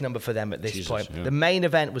nice number for them at this point. Yeah. The main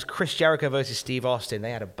event was Chris Jericho versus Steve Austin.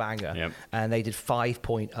 They had a banger, and they did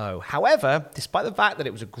 5.0. However, despite the fact that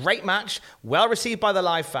it was a great match, well received by the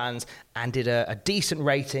live fans, and did a decent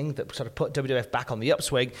rating that sort of put WWF back on the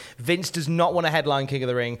upswing, Vince does not want to headline King of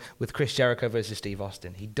the Ring with Chris Jericho versus Steve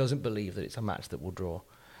Austin. He doesn't believe that it's a match that will draw.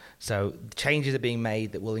 So changes are being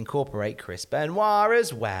made that will incorporate Chris Benoit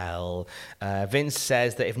as well. Vince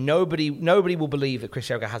says that if nobody will believe that Chris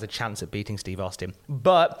Jericho has a chance at beating Steve Austin,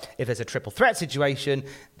 but if there's a triple threat situation,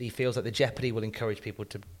 he feels that the jeopardy will encourage people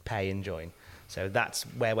to pay and join. So that's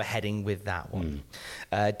where we're heading with that one.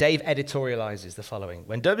 Dave editorializes the following.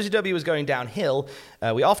 When WCW was going downhill,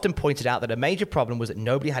 we often pointed out that a major problem was that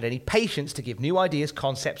nobody had any patience to give new ideas,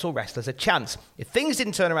 concepts, or wrestlers a chance. If things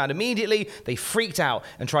didn't turn around immediately, they freaked out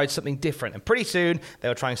and tried something different. And pretty soon, they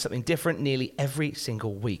were trying something different nearly every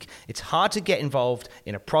single week. It's hard to get involved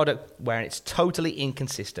in a product where it's totally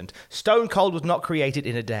inconsistent. Stone Cold was not created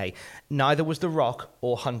in a day. Neither was The Rock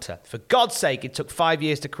or Hunter. For God's sake, it took 5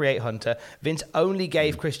 years to create Hunter. Vince only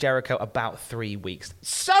gave Chris Jericho about 3 weeks.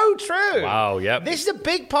 So true. Wow, yep. This is a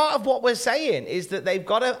big part of what we're saying, is that they've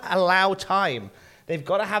got to allow time. They've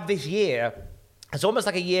got to have this year. It's almost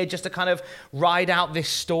like a year just to kind of ride out this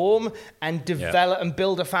storm and develop and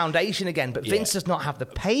build a foundation again. But Vince does not have the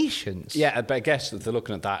patience. Yeah, but I guess that they're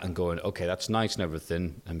looking at that and going, okay, that's nice and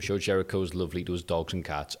everything. I'm sure Jericho's lovely to his dogs and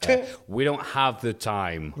cats. We don't have the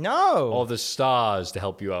time or the stars to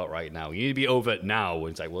help you out right now. You need to be over it now. And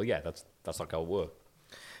it's like, well, yeah, that's not how it works.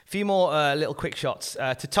 Few more little quick shots.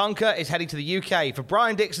 Tatanka is heading to the UK for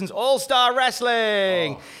Brian Dixon's All-Star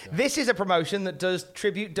Wrestling. This is a promotion that does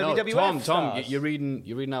tribute WWF Tom, stars. you're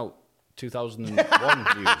reading out 2001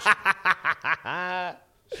 news.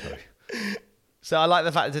 Sorry. So I like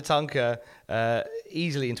the fact that Tatanka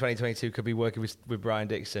easily in 2022 could be working with Brian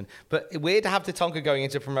Dixon. But weird to have Tatanka going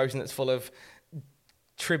into a promotion that's full of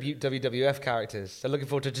tribute WWF characters. So looking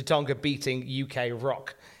forward to Tatanka beating UK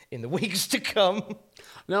Rock in the weeks to come.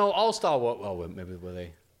 No, All-Star, well, maybe were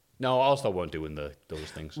they? No, All-Star weren't doing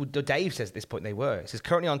those things. Well, Dave says at this point they were. It says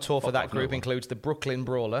currently on tour for that group includes the Brooklyn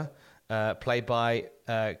Brawler, played by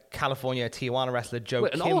California Tijuana wrestler Joe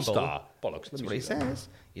Wait, an Kimball. All-Star? Bollocks. That's what he says.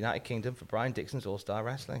 United Kingdom for Brian Dixon's All-Star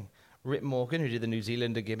Wrestling. Rip Morgan, who did the New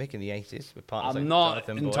Zealander gimmick in the 80s. With partners I'm like not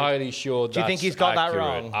Jonathan Boyd. entirely sure that's Do you think he's got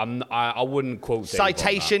accurate. that wrong? I wouldn't quote Dave on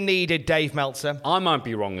Citation needed, Dave Meltzer. that. I might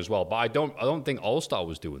be wrong as well, but I don't think All-Star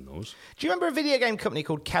was doing those. Do you remember a video game company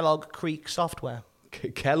called Kellogg Creek Software?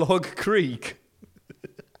 Kellogg Creek.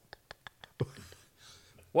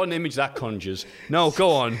 What an image that conjures. No, go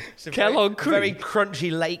on. Kellogg Creek. Very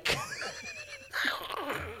crunchy lake.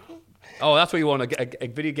 Oh, that's what you want, a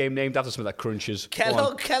video game named after something that crunches.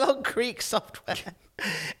 Kellogg Creek Software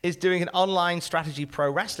is doing an online strategy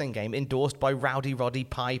pro wrestling game endorsed by Rowdy Roddy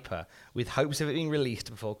Piper with hopes of it being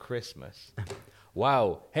released before Christmas.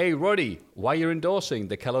 Wow. Hey, Roddy, why are you endorsing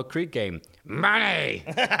the Kellogg Creek game? Money!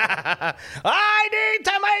 I need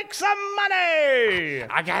to make some money!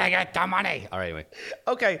 I gotta get the money! All right, anyway.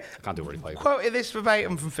 Okay. I can't do Roddy Piper. Quoting this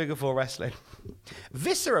verbatim from Figure 4 Wrestling.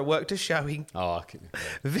 Viscera worked a show in... Oh, okay.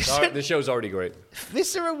 The show's already great.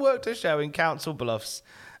 Viscera worked a show in Council Bluffs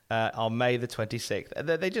on May the 26th. And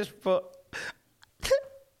then they just put...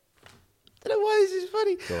 I don't know why this is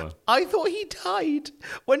funny. Go on. I thought he died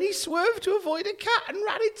when he swerved to avoid a cat and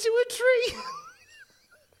ran into a tree.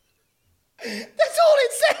 That's all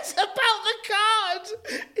it says about the card.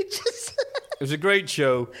 It just... It was a great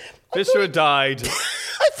show. Viscera died.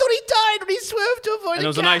 I thought he died when he swerved to avoid a cat. And it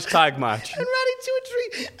was a nice tag match. And ran into a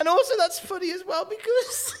tree. And also that's funny as well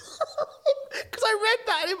because I read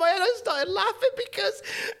that and in my head I started laughing because,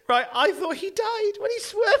 right, I thought he died when he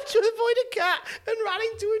swerved to avoid a cat and ran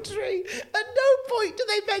into a tree. At no point do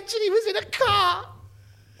they mention he was in a car.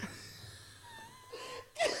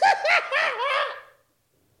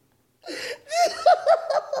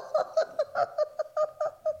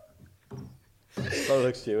 Oh,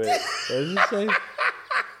 look, Stuart. What did it say?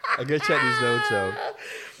 I'm going to check these notes out.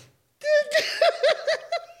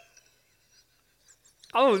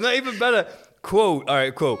 Oh, not even better. Quote, all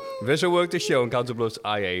right, quote. Viscera worked the show in Council Bluffs,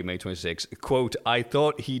 IA, May 26. Quote, I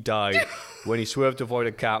thought he died when he swerved to avoid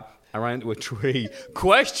a cat and ran into a tree.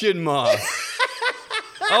 Question mark.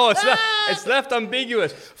 Oh, it's left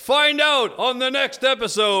ambiguous. Find out on the next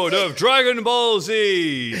episode of Dragon Ball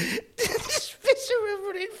Z. Viscera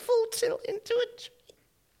running full tilt into a tree.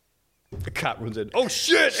 The cat runs in. Oh,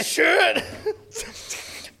 shit! Shit!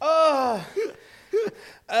 Oh.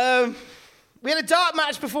 We had a dark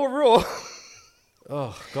match before Raw.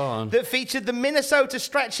 Oh, go on. That featured the Minnesota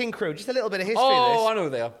Stretching Crew. Just a little bit of history of this. Oh, I know who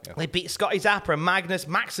they are. Yeah. They beat Scotty Zappa and Magnus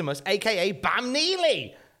Maximus, a.k.a. Bam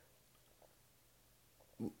Neely.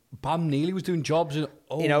 Bam Neely was doing jobs in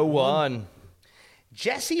In 01.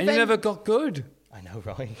 Jesse And he never got good. I know,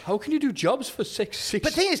 right? How can you do jobs for six? But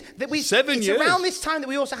the thing is, that 7 years. It's around this time that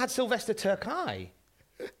we also had Sylvester Terkay.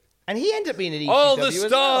 And he ended up being an ECW All the as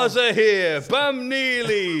stars well. are here. Bam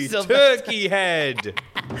Neely, Sylvester. Turkey Head.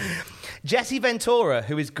 Jesse Ventura,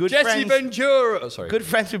 who is good Jesse friends... Ventura. Oh, sorry. Good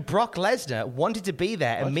friends with Brock Lesnar, wanted to be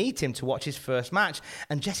there and meet him to watch his first match.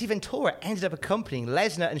 And Jesse Ventura ended up accompanying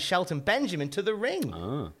Lesnar and Shelton Benjamin to the ring.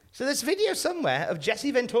 So there's video somewhere of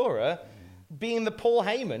Jesse Ventura being the Paul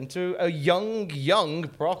Heyman to a young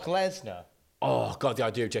Brock Lesnar. Oh, God, the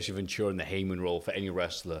idea of Jesse Ventura in the Heyman role for any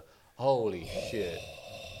wrestler. Holy shit.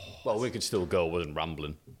 Well, we could still go. I wasn't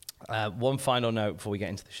rambling. One final note before we get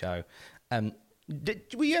into the show.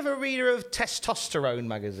 Were you ever a reader of Testosterone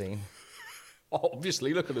magazine?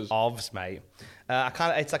 Obviously, look at us. Ovs, mate.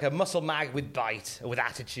 It's like a muscle mag with bite, with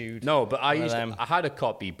attitude. No, but I them. had a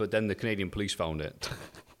copy, but then the Canadian police found it.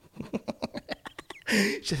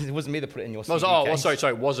 It wasn't me that put it in your No, CD case.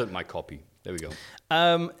 sorry, it wasn't my copy. There we go.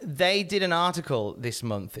 They did an article this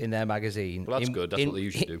month in their magazine. Well, that's good. That's what they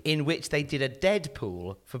usually do. In which they did a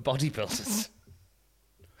Deadpool for bodybuilders.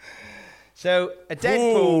 So a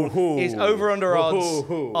Deadpool is over-under odds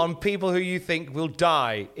on people who you think will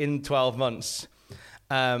die in 12 months.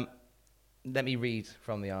 Let me read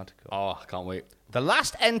from the article. Oh, I can't wait. The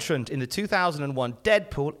last entrant in the 2001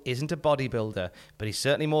 Deadpool isn't a bodybuilder, but he's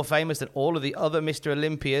certainly more famous than all of the other Mr.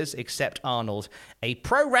 Olympias except Arnold, a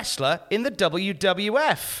pro wrestler in the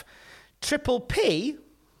WWF. Triple P,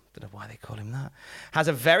 don't know why they call him that, has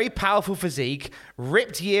a very powerful physique,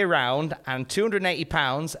 ripped year-round, and 280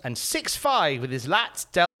 pounds, and 6'5" with his lats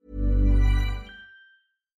dealt.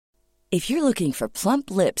 If you're looking for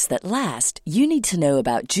plump lips that last, you need to know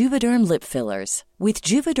about Juvederm lip fillers. With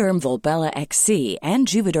Juvederm Volbella XC and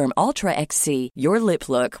Juvederm Ultra XC, your lip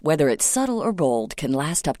look, whether it's subtle or bold, can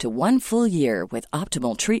last up to 1 full year with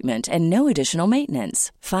optimal treatment and no additional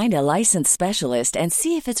maintenance. Find a licensed specialist and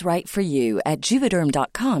see if it's right for you at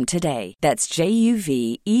Juvederm.com today. That's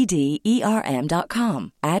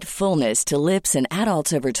JUVEDERM.com. Add fullness to lips in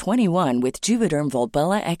adults over 21 with Juvederm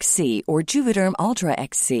Volbella XC or Juvederm Ultra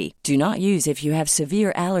XC. Do not use if you have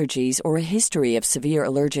severe allergies or a history of severe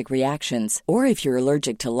allergic reactions, or if you're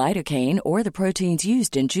allergic to lidocaine or the proteins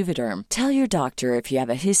used in Juvederm. Tell your doctor if you have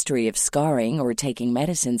a history of scarring or taking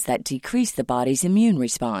medicines that decrease the body's immune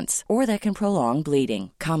response or that can prolong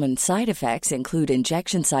bleeding. Common side effects include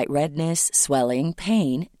injection site redness, swelling,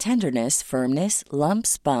 pain, tenderness, firmness,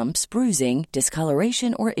 lumps, bumps, bruising,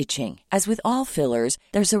 discoloration, or itching. As with all fillers,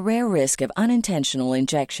 there's a rare risk of unintentional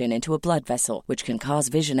injection into a blood vessel, which can cause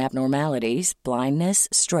vision abnormalities, blindness,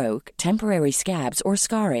 stroke, temporary scabs, or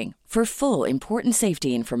scarring. For full, important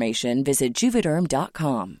safety information, visit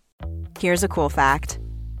Juvederm.com. Here's a cool fact.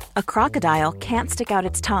 A crocodile can't stick out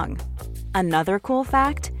its tongue. Another cool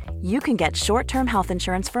fact, you can get short-term health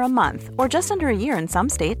insurance for a month or just under a year in some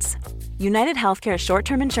states. United Healthcare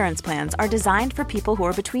short-term insurance plans are designed for people who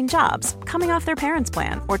are between jobs, coming off their parents'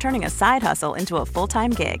 plan, or turning a side hustle into a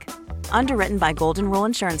full-time gig. Underwritten by Golden Rule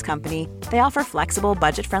Insurance Company, they offer flexible,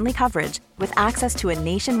 budget-friendly coverage with access to a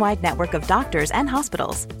nationwide network of doctors and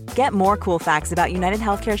hospitals. Get more cool facts about United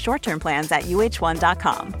Healthcare short-term plans at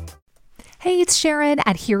uh1.com. Hey, it's Sharon,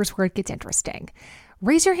 and here's where it gets interesting.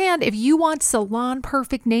 Raise your hand if you want salon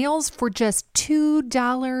perfect nails for just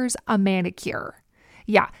 $2 a manicure.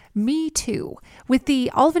 Yeah, me too. With the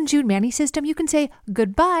Olive & June Mani system, you can say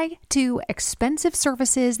goodbye to expensive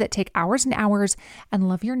services that take hours and hours and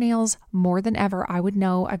love your nails more than ever. I would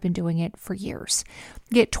know. I've been doing it for years.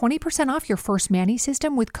 Get 20% off your first Mani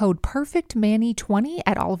system with code PERFECTMANI20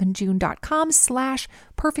 at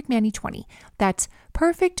oliveandjune.com/PerfectMani20. That's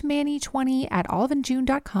PerfectMani20 at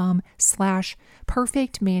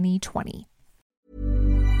oliveandjune.com/PerfectMani20.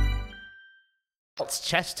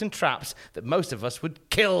 Chests and traps that most of us would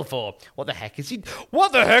kill for. What the heck is he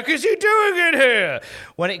doing in here?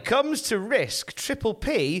 When it comes to risk, Triple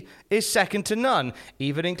P is second to none,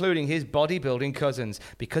 even including his bodybuilding cousins.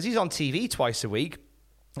 Because he's on TV twice a week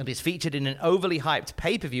and is featured in an overly hyped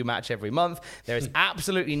pay-per-view match every month, there is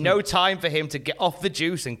absolutely no time for him to get off the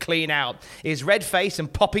juice and clean out. His red face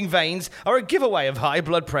and popping veins are a giveaway of high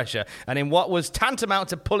blood pressure, and in what was tantamount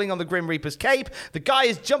to pulling on the Grim Reaper's cape, the guy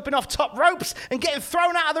is jumping off top ropes and getting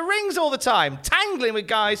thrown out of the rings all the time, tangling with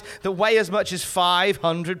guys that weigh as much as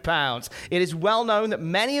 500 pounds. It is well known that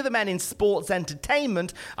many of the men in sports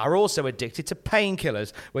entertainment are also addicted to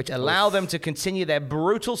painkillers, which allow them to continue their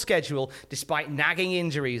brutal schedule despite nagging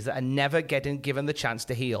injuries that are never given the chance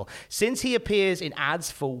to heal. Since he appears in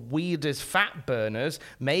ads for Weider's fat burners,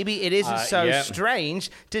 maybe it isn't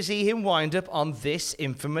strange to see him wind up on this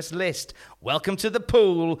infamous list. Welcome to the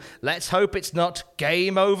pool. Let's hope it's not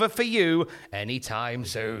game over for you anytime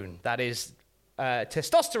soon. That is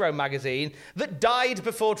Testosterone magazine that died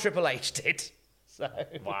before Triple H did. So.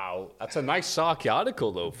 Wow, that's a nice sarky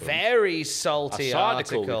article, though. Very salty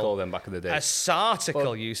article. We call them back in the day. A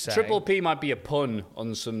sarticle, you say? Triple P might be a pun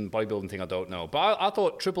on some bodybuilding thing, I don't know. But I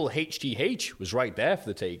thought Triple HGH was right there for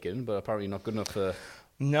the taking, but apparently not good enough for...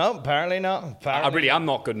 No, apparently not. I really am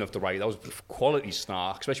not good enough to write. That was quality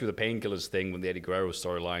snark, especially with the painkillers thing, with the Eddie Guerrero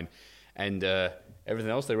storyline. And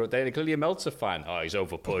everything else they wrote there, clearly a Meltzer fan. Oh, he's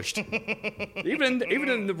overpushed. even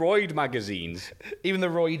in the Roid magazines. Even the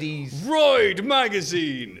Roidies. Roid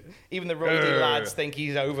magazine! Even the Roidy lads think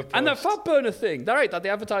he's overpushed. And the fat burner thing, they're right, that they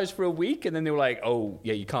advertised for a week, and then they were like, oh,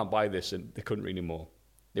 yeah, you can't buy this, and they couldn't read anymore.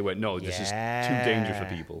 They went, no, this is too dangerous for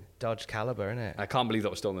people. Dodge caliber, innit? I can't believe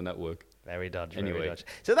that was still on the network. Very Dodge, anyway. very Dodge.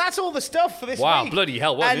 So that's all the stuff for this week. Wow, bloody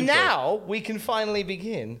hell, what an intro. And now we can finally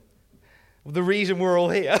begin the reason we're all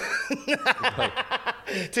here.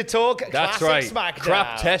 To talk classic SmackDown.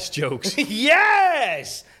 Crap test jokes.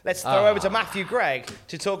 Yes! Let's throw over to Matthew Gregg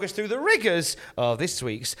to talk us through the rigors of this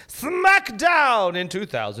week's SmackDown in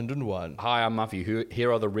 2001. Hi, I'm Matthew.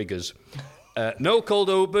 Here are the rigors. No cold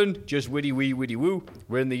open, just witty woo.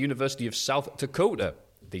 We're in the University of South Dakota.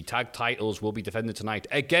 The tag titles will be defended tonight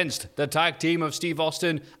against the tag team of Steve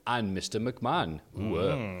Austin and Mr. McMahon.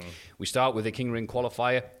 We start with the King Ring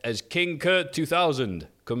qualifier as King Kurt 2000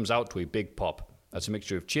 comes out to a big pop. That's a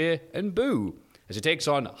mixture of cheer and boo as he takes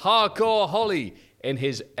on Hardcore Holly in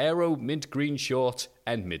his aero mint green shorts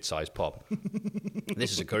and mid-size pop.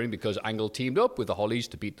 This is occurring because Angle teamed up with the Hollies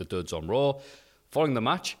to beat the Duds on Raw. Following the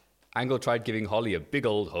match, Angle tried giving Holly a big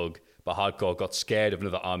old hug, but Hardcore got scared of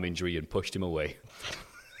another arm injury and pushed him away.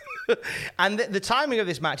 And the timing of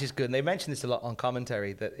this match is good. And they mentioned this a lot on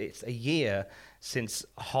commentary, that it's a year since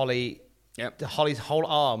Holly's whole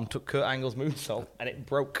arm took Kurt Angle's moonsault and it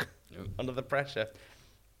broke under the pressure.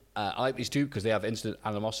 I like these two because they have instant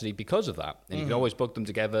animosity because of that. And you can always book them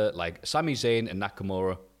together like Sami Zayn and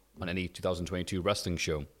Nakamura on any 2022 wrestling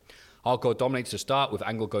show. Hardcore dominates the start with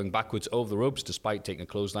Angle going backwards over the ropes despite taking a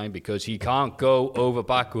clothesline because he can't go over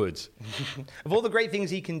backwards. Of all the great things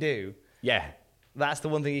he can do, Yeah. that's the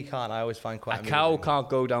one thing he can't. I always find quite A amusing. cow can't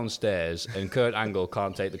go downstairs and Kurt Angle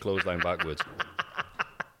can't take the clothesline backwards.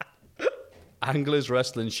 Angle is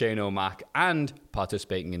wrestling Shane O'Mac and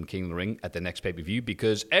participating in King of the Ring at the next pay-per-view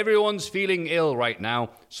because everyone's feeling ill right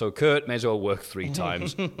now, so Kurt may as well work 3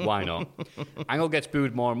 times. Why not? Angle gets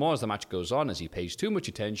booed more and more as the match goes on as he pays too much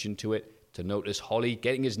attention to it to notice Holly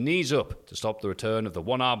getting his knees up to stop the return of the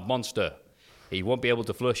one-armed monster. He won't be able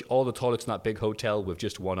to flush all the toilets in that big hotel with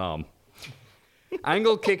just one arm.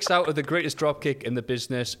 Angle kicks out of the greatest dropkick in the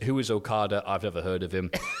business. Who is Okada? I've never heard of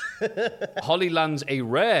him. Holly lands a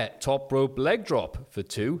rare top rope leg drop for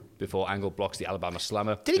 2 before Angle blocks the Alabama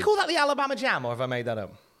Slammer. Did he call that the Alabama Jam, or have I made that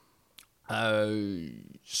up?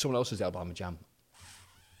 Someone else is the Alabama Jam.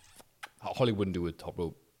 Holly wouldn't do a top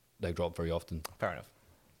rope leg drop very often. Fair enough.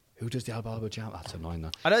 Who does the Alabama Jam? That's annoying,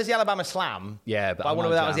 that. I know it's the Alabama Slam. Yeah, but I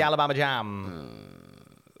wonder if that was the Alabama Alabama Jam.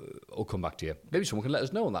 I'll come back to you. Maybe someone can let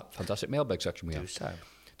us know in that fantastic mailbag section we have. Do so.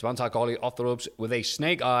 Devon Holly off the ropes with a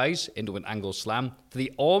snake eyes into an Angle slam for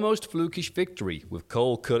the almost flukish victory, with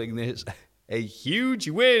Cole cutting this a huge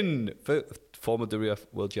win for former WWF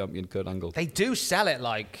World Champion Kurt Angle. They do sell it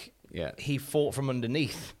like Yeah. he fought from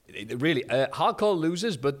underneath. Really, hardcore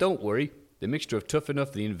losers, but don't worry. The mixture of tough enough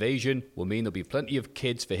for the invasion will mean there'll be plenty of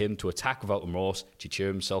kids for him to attack without remorse to cheer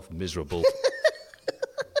himself miserable.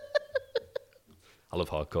 I love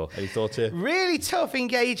hardcore. Any thoughts here? Really tough,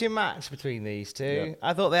 engaging match between these two. Yeah.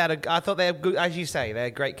 I thought they had good, as you say, they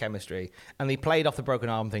had great chemistry, and they played off the broken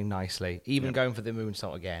arm thing nicely. Even going for the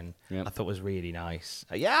moonsault again, I thought was really nice.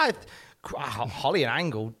 Holly and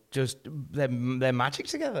Angle just they're magic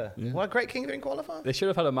together. What a great King of the Ring qualifier. They should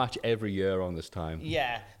have had a match every year on this time.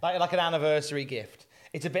 Yeah, like an anniversary gift.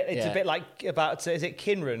 It's a bit like about is it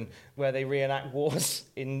Kinrun where they reenact wars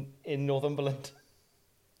in Northumberland.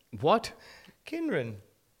 What? Kinrun.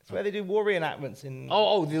 It's where they do war reenactments in.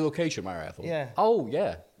 Oh, the location, Mary, I thought. Yeah. Oh,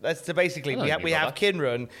 yeah. That's so basically we have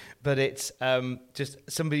Kinrun, but it's just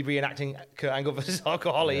somebody reenacting Kurt Angle versus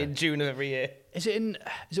Hardcore Holly in June of every year. Is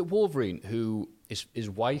it Wolverine who his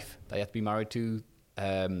wife that he had to be married to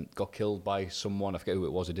got killed by someone? I forget who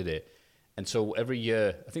it was who did it. And so every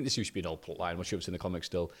year, I think this used to be an old plot line, I'm not sure if it's in the comics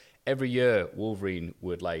still. Every year, Wolverine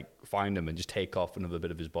would like find him and just take off another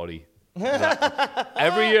bit of his body.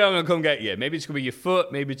 Every year I'm gonna come get you. Maybe it's gonna be your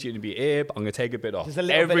foot, maybe it's gonna be your ear, but I'm gonna take a bit off.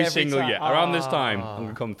 Every single year. Around this time, I'm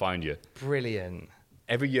gonna come find you. Brilliant.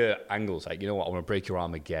 Every year, Angle's like, you know what, I want to break your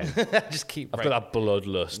arm again. Just keep. I've got that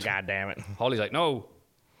bloodlust. God damn it. Holly's like, no.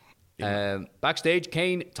 Backstage,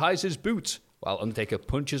 Kane ties his boots while Undertaker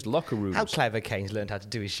punches locker rooms. How clever Kane's learned how to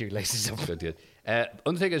do his shoelaces up. Good.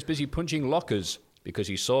 Undertaker's busy punching lockers because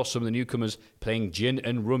he saw some of the newcomers playing gin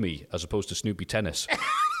and rummy as opposed to Snoopy tennis.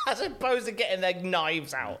 As opposed to getting their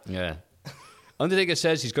knives out. Yeah. Undertaker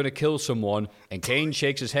says he's going to kill someone, and Kane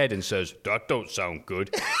shakes his head and says, "That don't sound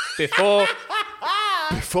good." Before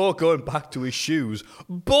going back to his shoes,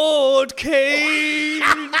 bored Kane.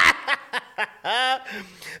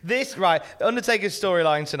 The Undertaker's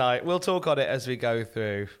storyline tonight, we'll talk on it as we go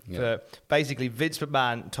through. Yeah. But basically, Vince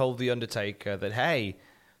McMahon told The Undertaker that, hey,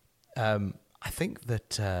 I think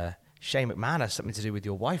that Shane McMahon has something to do with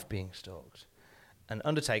your wife being stalked. And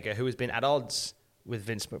Undertaker, who has been at odds with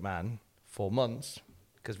Vince McMahon for months,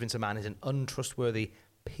 because Vince McMahon is an untrustworthy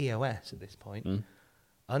POS at this point,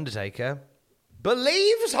 Undertaker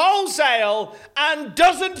believes wholesale and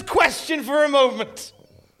doesn't question for a moment.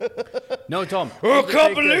 No, Tom. I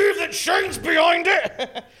can't believe that Shane's behind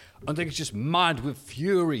it. Undertaker's just mad with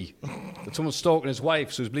fury that someone's stalking his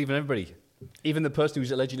wife, so he's believing everybody. Even the person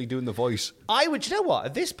who's allegedly doing the voice. I would, you know what,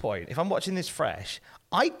 at this point, if I'm watching this fresh,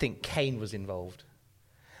 I'd think Kane was involved.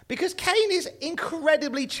 Because Kane is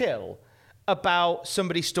incredibly chill about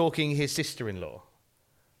somebody stalking his sister-in-law.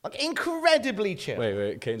 Like, incredibly chill.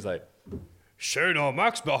 Wait. Kane's like, Shane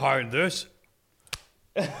O'Mac's behind this.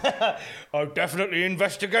 I'd definitely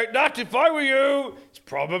investigate that if I were you. It's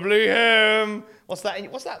probably him. What's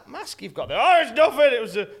that mask you've got there? Oh, it's nothing. It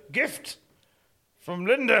was a gift from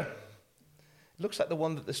Linda. It looks like the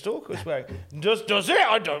one that the stalker was wearing. Does it?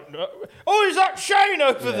 I don't know. Oh, is that Shane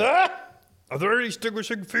over there? Are there any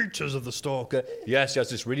distinguishing features of the stalker? Yes, he has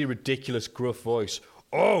this really ridiculous gruff voice.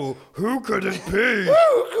 Oh, who could it be?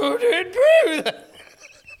 Who could it be?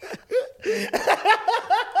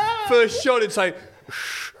 First shot, it's like,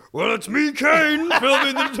 well, it's me, Kane,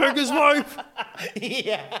 filming the Taker's wife.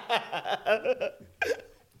 Yeah.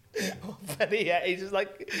 But yeah, he's just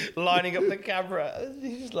like lining up the camera.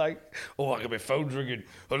 He's just like, oh, I got my phone's ringing.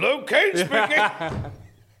 Hello, Kane speaking.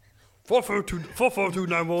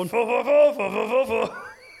 44291. 444.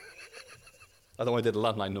 I thought I did a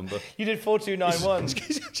landline number. You did 4291.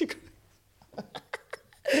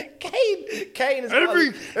 Kane is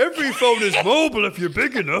Every phone is mobile if you're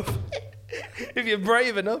big enough. if you're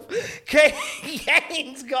brave enough.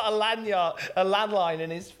 Kane's got a landline in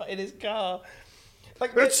his car.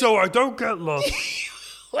 Like It's so I don't get lost.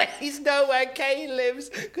 Well, he's know where Kane lives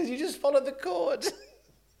because you just followed the cord.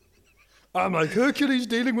 I'm like Hercules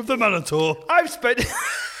dealing with the Minotaur. I've spent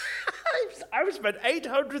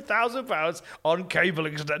 £800,000 on cable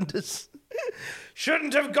extenders.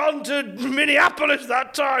 Shouldn't have gone to Minneapolis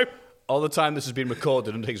that time. All the time this has been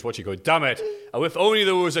recorded and things watching going, damn it. And if only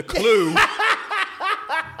there was a clue.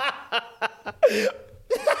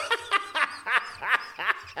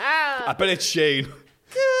 I bet it's Shane.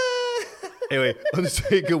 Anyway,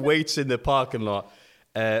 Undertaker waits in the parking lot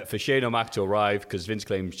for Shane O'Mac to arrive because Vince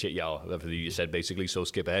claims shit, yeah, everything you said basically, so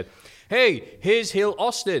skip ahead. Hey, here's Hill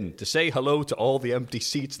Austin to say hello to all the empty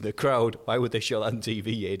seats in the crowd. Why would they show that on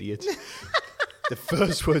TV, you idiots? The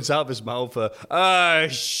first words out of his mouth are,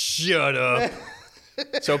 shut up.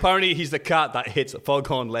 So apparently he's the cat that hits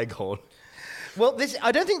Foghorn Leghorn. Well,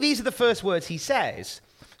 I don't think these are the first words he says.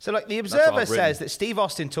 So, like, the Observer says that Steve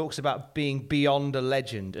Austin talks about being beyond a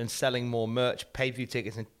legend and selling more merch, pay-per-view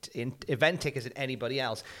tickets, and event tickets than anybody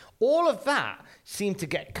else. All of that seemed to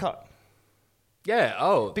get cut.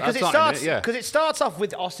 Yeah, because it starts off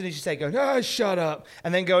with Austin, as you say, going, shut up,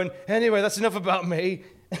 and then going, anyway, that's enough about me.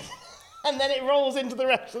 And then it rolls into the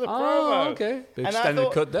rest of the promo. Okay. Big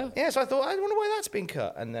extended cut there. Yeah, so I thought, I wonder why that's been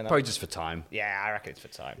cut. And then probably just for time. Yeah, I reckon it's for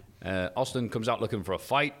time. Austin comes out looking for a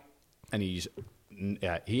fight, and he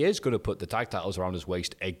is going to put the tag titles around his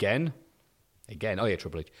waist again. Oh yeah,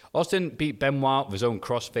 Triple H. Austin beat Benoit with his own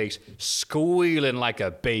crossface, squealing like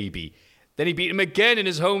a baby. Then he beat him again in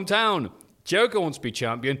his hometown. Jericho wants to be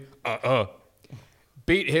champion.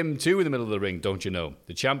 Beat him too in the middle of the ring, don't you know?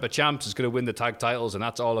 The champ of champs is going to win the tag titles, and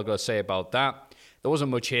that's all I've got to say about that. There wasn't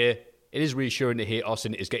much here. It is reassuring to hear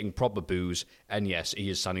Austin is getting proper boos, and yes, he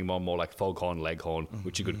is sounding more and more like Foghorn Leghorn,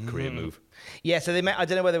 which is a good career move. Yeah, so I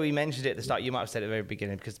don't know whether we mentioned it at the start. You might have said it at the very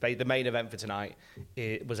beginning, because the main event for tonight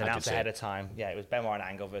was announced ahead of time. Yeah, it was Benoit and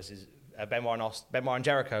Angle versus Benoit and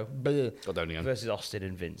Jericho versus Austin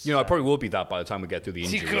and Vince. You know, I probably will be that by the time we get through the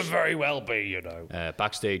injuries. He could very well be, you know.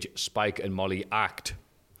 Backstage, Spike and Molly act.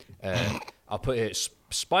 I'll put it,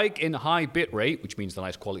 Spike in high bit rate, which means the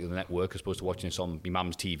nice quality of the network, as opposed to watching this on my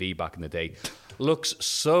mum's TV back in the day, looks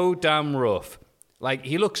so damn rough. Like,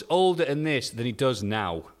 he looks older in this than he does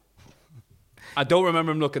now. I don't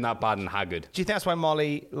remember him looking that bad and haggard. Do you think that's why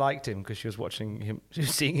Molly liked him? Because she was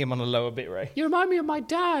seeing him on a lower bit rate? You remind me of my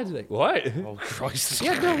dad. Like, what? Oh, Christ. He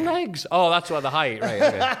had no legs. Oh, that's why the height. Right,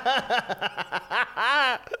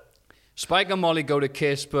 okay. Spike and Molly go to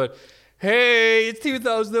kiss, but hey, it's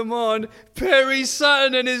 2001. Perry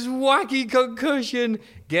Saturn and his wacky concussion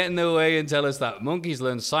get in the way and tell us that monkeys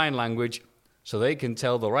learn sign language so they can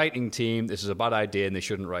tell the writing team this is a bad idea and they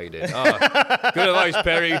shouldn't write it. Oh, good advice,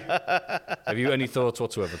 Perry. Have you any thoughts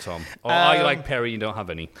whatsoever, Tom? Or are you like Perry, you don't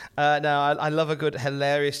have any? No, I love a good,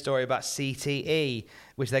 hilarious story about CTE,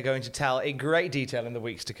 which they're going to tell in great detail in the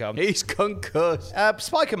weeks to come. He's concussed.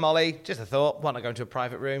 Spike and Molly, just a thought, why not go into a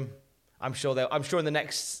private room? I'm sure in the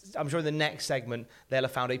next segment they'll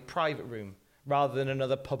have found a private room rather than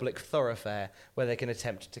another public thoroughfare where they can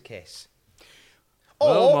attempt to kiss.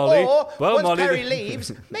 Once Molly, Perry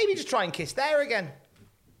leaves, maybe just try and kiss there again.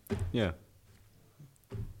 Yeah.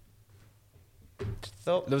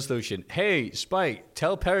 Thought. No solution. Hey, Spike,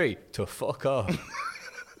 tell Perry to fuck off.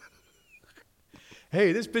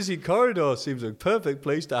 Hey, this busy corridor seems a perfect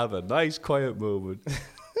place to have a nice, quiet moment.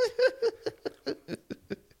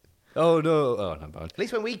 Oh, no. Oh, not bad. At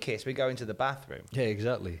least when we kiss, we go into the bathroom. Yeah,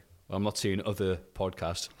 exactly. Well, I'm not seeing other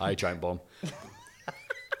podcasts. I Giant Bomb.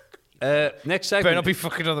 Next segment. Better not be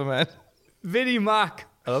fucking other man. Vinnie Mac,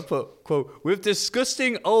 I'll put, quote, with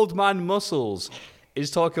disgusting old man muscles, is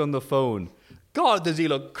talking on the phone. God, does he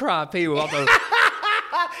look crappy without the...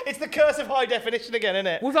 It's the curse of high definition again, isn't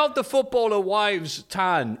it? Without the footballer wives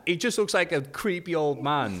tan, he just looks like a creepy old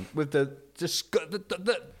man with the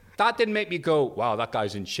that didn't make me go, wow, that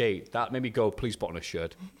guy's in shape. That made me go, please put on a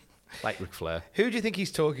shirt. Like Ric Flair. Who do you think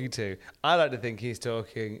he's talking to? I like to think he's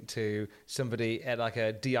talking to somebody at like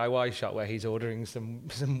a DIY shop where he's ordering some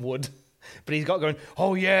wood. But he's got going,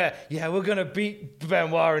 oh, yeah, we're going to beat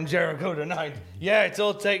Benoit and Jericho tonight. Yeah, it's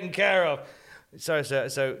all taken care of. So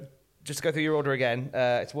just to go through your order again,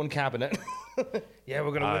 it's one cabinet. Yeah, we're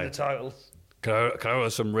going to win the titles. Can I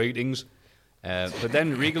have some ratings? But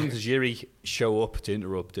then Regal and Tajiri show up to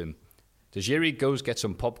interrupt him. Tajiri goes get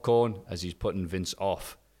some popcorn as he's putting Vince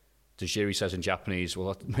off. Tajiri says in Japanese,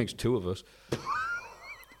 well, that makes two of us.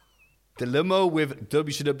 The limo with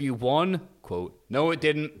WCW won, quote, no, it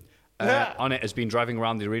didn't. On it has been driving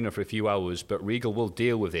around the arena for a few hours, but Regal will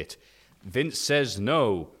deal with it. Vince says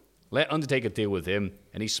no. Let Undertaker deal with him,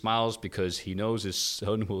 and he smiles because he knows his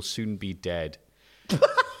son will soon be dead.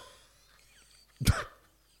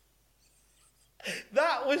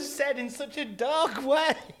 That was said in such a dark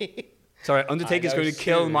way. Sorry, Undertaker's going to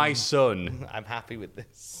kill my son. I'm happy with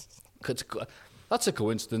this. That's a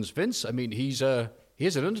coincidence, Vince. I mean, he's an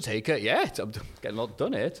Undertaker. Yeah, I'm getting a lot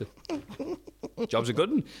done here. Job's a good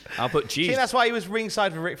one. I'll put cheese. See, that's why he was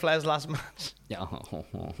ringside for Ric Flair's last match. Yeah.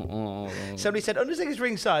 Somebody said, Undertaker's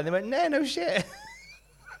ringside. They went, no shit.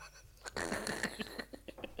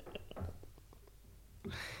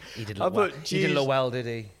 He didn't look well, did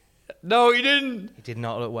he? No, he didn't. He did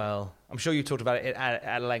not look well. I'm sure you talked about it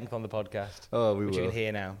at length on the podcast. Oh, we will. Which you can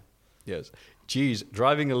hear now. Yes. Geez,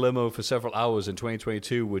 driving a limo for several hours in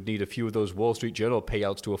 2022 would need a few of those Wall Street Journal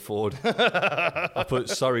payouts to afford. I put,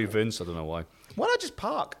 sorry, Vince. I don't know why. Why not just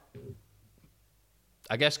park?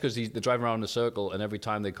 I guess because they're driving around in a circle, and every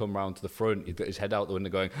time they come round to the front, he's got his head out the window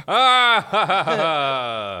going, ah, ha, ha,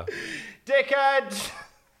 ha. Dickhead!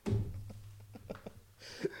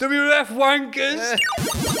 WF wankers!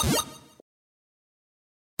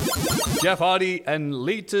 Jeff Hardy and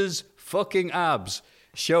Lita's fucking abs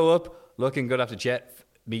show up looking good after Jeff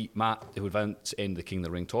meet Matt, who advanced in the King of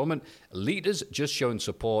the Ring tournament. Lita's just showing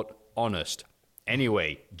support, honest.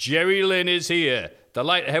 Anyway, Jerry Lynn is here, the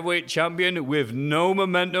light heavyweight champion with no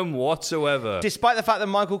momentum whatsoever. Despite the fact that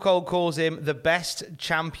Michael Cole calls him the best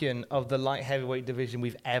champion of the light heavyweight division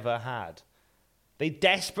we've ever had. They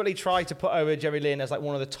desperately try to put over Jerry Lynn as like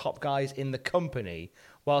one of the top guys in the company,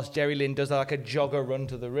 whilst Jerry Lynn does like a jogger run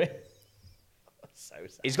to the ring. So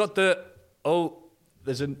sad. He's got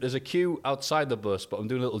there's a queue outside the bus, but I'm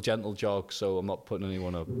doing a little gentle jog, so I'm not putting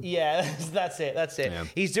anyone up. Yeah, that's it. Yeah.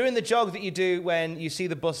 He's doing the jog that you do when you see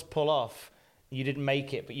the bus pull off. You didn't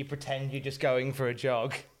make it, but you pretend you're just going for a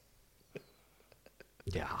jog.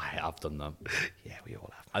 Yeah, I have done that. Yeah, we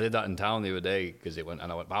all have. I did that in town the other day because it went,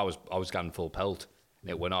 and I was getting full pelt. And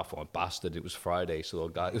it went off. I went, bastard. It was Friday, so the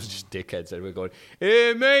guy, it was just dickheads everywhere going,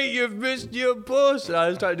 hey, mate, you've missed your bus. And I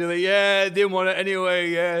was trying to do like, yeah, didn't want it anyway.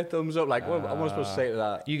 Yeah, thumbs up. Like, what am I supposed to say to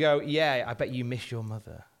that? You go, yeah, I bet you miss your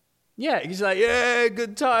mother. Yeah, he's like, yeah,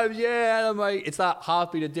 good times, yeah. And I'm like, it's that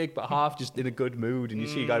half being a dick, but half just in a good mood. And you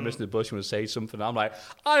see a guy missing the bus, you want to say something. I'm like,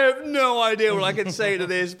 I have no idea what I can say to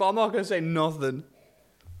this, but I'm not going to say nothing.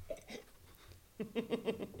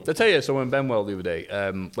 I'll tell you, so when Benwell the other day, I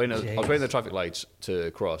was waiting the traffic lights to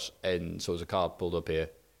cross, and so there's a car pulled up here,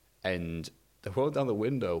 and they rolled down the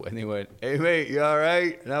window, and he went, hey, mate, you all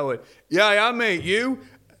right? And I went, yeah, I am, mate, you?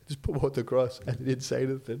 Just walked across, and he didn't say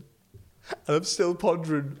anything. And I'm still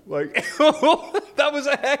pondering, like, that was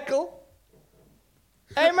a heckle.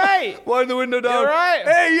 Hey, mate. Wind the window down. You all right?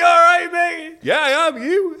 Hey, you all right, mate? Yeah, I am,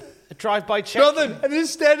 you? A drive-by check. Nothing. And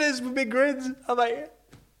instead it's big grins. I'm like,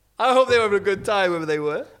 I hope they were having a good time, wherever they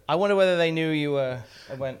were. I wonder whether they knew you were.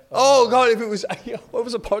 I went, oh, God, if it was... What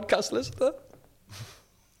was a podcast listener?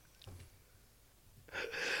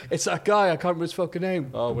 It's that guy, I can't remember his fucking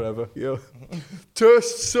name. Oh, whatever. Yeah.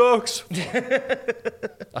 Toast sucks.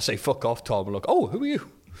 I say, fuck off, Tom. And look, oh, who are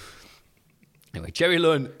you? Anyway, Jerry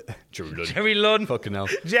Lunn. Fucking hell.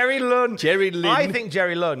 Jerry Lunn. Jerry Lynn. I think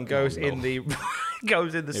Jerry Lunn goes in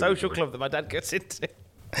the social club that my dad gets into.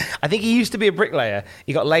 I think he used to be a bricklayer.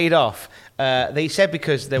 He got laid off. They said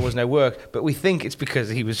because there was no work, but we think it's because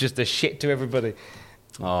he was just a shit to everybody.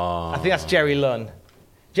 Oh. I think that's Jerry Lunn.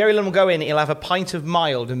 Jerry Lunn will go in, he'll have a pint of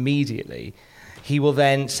mild immediately. He will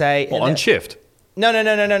then say... What, on shift? No.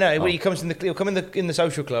 When he comes he'll come in the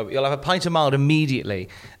social club, he'll have a pint of mild immediately,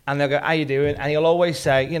 and they'll go, how you doing? And he'll always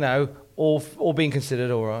say, all being considered,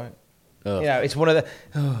 all right. Ugh. It's one of the,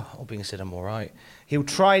 all being considered, I'm all right. He'll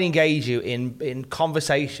try and engage you in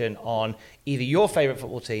conversation on either your favourite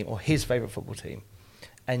football team or his favourite football team.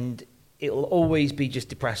 And it'll always be just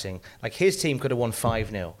depressing. Like, his team could have won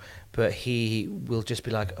 5-0, but he will just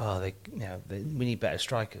be like, we need better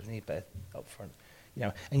strikers, we need better up front.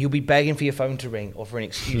 And you'll be begging for your phone to ring or for an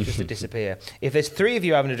excuse just to disappear. If there's 3 of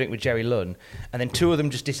you having a drink with Jerry Lunn, and then 2 of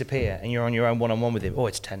them just disappear, and you're on your own one-on-one with him,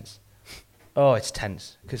 it's tense. Oh, it's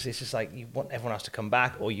tense because it's just like you want everyone else to come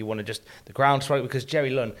back, or you want to just the ground strike because Jerry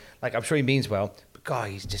Lunn, like I'm sure he means well, but God,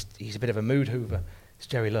 he's a bit of a mood hoover. It's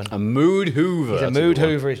Jerry Lunn. A mood hoover. He's a mood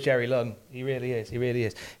hoover. Is Jerry Lunn. He really is. He really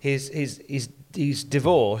is. He's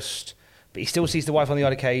divorced, but he still sees the wife on the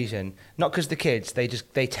odd occasion. Not because the kids. They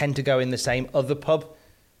tend to go in the same other pub.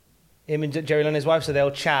 Him and Jerry Lunn and his wife, so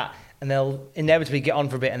they'll chat and they'll inevitably get on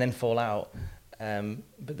for a bit and then fall out.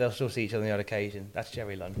 But they'll still see each other on the odd occasion. That's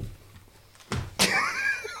Jerry Lunn.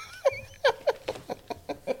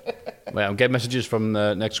 Wait, I'm getting messages from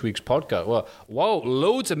next week's podcast. Well, whoa,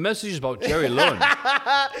 loads of messages about Jerry Lunn.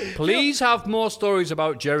 Please have more stories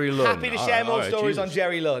about Jerry Lunn. Happy to share more stories on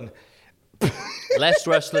Jerry Lunn. Less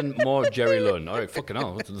wrestling, more Jerry Lunn. All right, fucking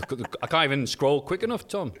hell. I can't even scroll quick enough,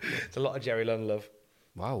 Tom. It's a lot of Jerry Lunn love.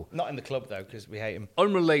 Wow. Not in the club, though, because we hate him.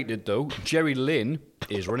 Unrelated, though, Jerry Lynn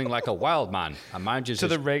is running like a wild man and manages to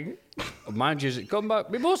the ring. Come back,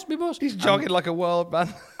 me boss. He's jogging like a wild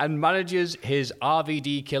man. And manages his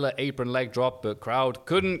RVD killer apron leg drop, but crowd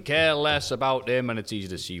couldn't care less about him, and it's easy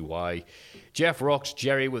to see why. Jeff rocks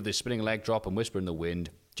Jerry with his spinning leg drop and whisper in the wind.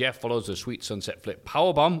 Jeff follows the sweet sunset flip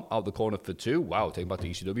powerbomb out the corner for 2. Wow, taking back to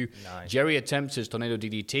ECW. Nice. Jerry attempts his tornado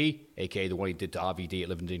DDT, a.k.a. the one he did to RVD at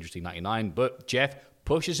Living Dangerously 99, but Jeff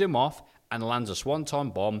pushes him off and lands a swanton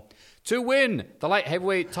bomb to win the light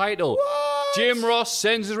heavyweight title. What? Jim Ross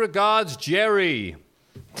sends his regards, Jerry.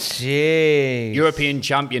 Jeez. European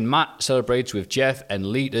champion Matt celebrates with Jeff and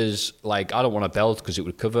Lita's like, I don't want a belt because it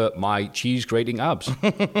would cover my cheese grating abs.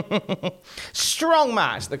 Strong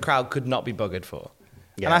match the crowd could not be buggered for.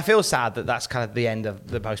 Yeah. And I feel sad that that's kind of the end of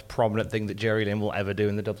the most prominent thing that Jerry Lynn will ever do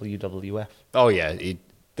in the WWF. Oh, yeah.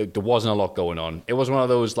 There wasn't a lot going on. It was one of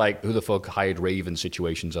those, like, who the fuck hired Raven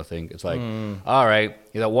situations, I think. It's like, all right,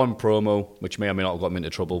 that one promo, which may or may not have got him into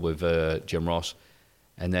trouble with Jim Ross.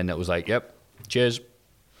 And then it was like, yep, cheers.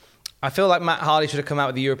 I feel like Matt Hardy should have come out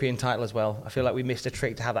with the European title as well. I feel like we missed a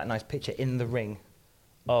trick to have that nice picture in the ring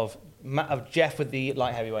of Jeff with the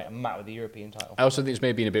light heavyweight and Matt with the European title. I also think it's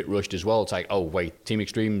maybe been a bit rushed as well. It's like, oh, wait, Team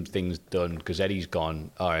Extreme thing's done because Eddie's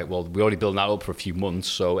gone. All right, well, we already built that up for a few months.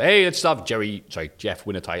 So, hey, let's have Jeff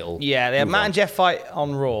win a title. Yeah, they have Matt and Jeff fight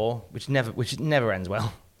on Raw, which never ends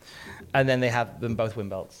well. And then they have them both win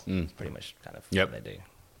belts. It's pretty much kind of what they do.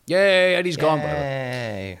 Yay, Eddie's gone.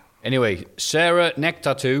 Yay. Anyway, Sarah Neck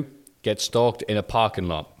Tattoo gets stalked in a parking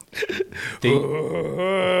lot.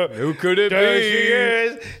 Who could it there be? She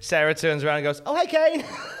is. Sarah turns around and goes, "Oh, hey, Kane."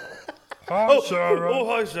 Hi, Sarah. Oh,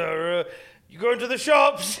 hi, Sarah. You going to the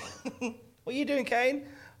shops? What are you doing, Kane?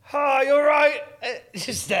 Hi, you all right?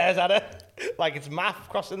 She stares at her like it's Math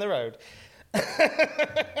crossing the road.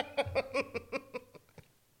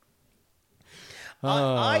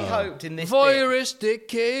 I hoped in this voyeuristic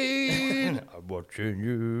Kane. I'm watching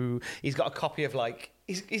you. He's got a copy of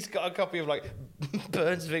He's got a copy of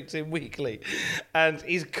Burns Victim Weekly, and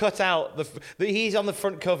he's cut out he's on the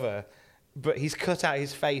front cover, but he's cut out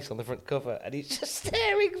his face on the front cover, and he's just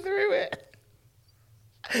staring through it,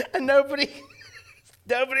 and nobody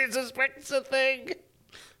suspects a thing.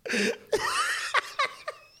 It's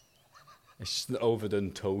just an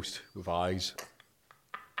overdone toast with eyes.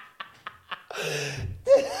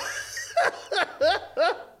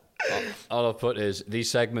 All I've put is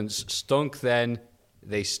these segments stunk then.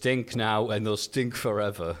 They stink now, and they'll stink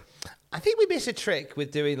forever. I think we miss a trick with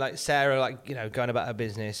doing Sarah, going about her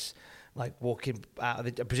business, walking out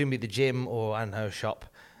of presumably the gym or her shop,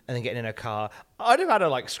 and then getting in her car. I'd have had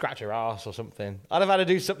her scratch her ass or something. I'd have had her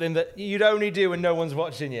do something that you'd only do when no one's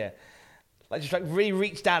watching you, just really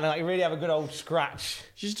reach down and really have a good old scratch.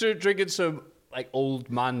 She's drinking some old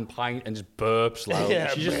man pint and just burps loud.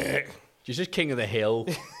 Yeah, she's just king of the hill.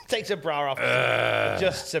 Takes her bra off,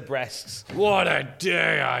 adjusts her breasts. What a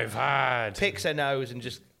day I've had. Picks her nose and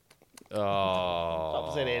just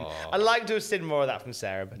pops it in. I'd like to have seen more of that from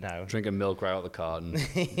Sarah, but no. Drinking milk right out of the carton.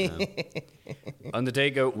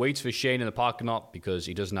 Undertaker waits for Shane in the parking lot because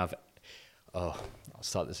he doesn't have... I'll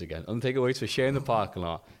start this again. Undertaker waits for Shane in the parking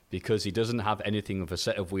lot because he doesn't have anything with a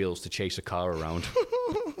set of wheels to chase a car around.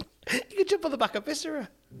 You can jump on the back of Viscera.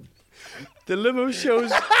 The limo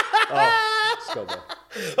shows...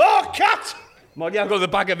 Oh, cat! Well, yeah, I've got the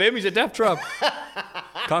back of him. He's a death trap.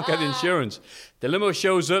 Can't get the insurance. The limo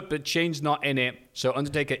shows up, but Shane's not in it. So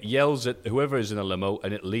Undertaker yells at whoever is in the limo,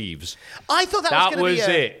 and it leaves. I thought that was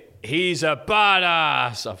it. He's a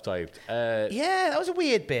badass. I've typed. Yeah, that was a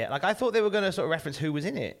weird bit. I thought they were going to sort of reference who was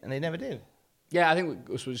in it, and they never do. Yeah, I think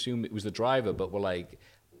we assume it was the driver, but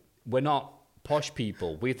we're not posh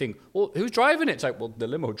people. We think, well, who's driving it? It's the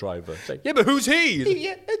limo driver. It's yeah, but who's he?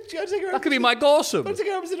 Yeah, that could be Mike Awesome.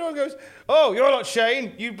 Undertaker opens the door and goes, "Oh, you're not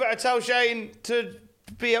Shane. You better tell Shane to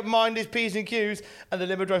mind his P's and Q's, and the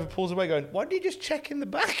limo driver pulls away going, why did you just check in the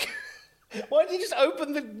back? Why did you just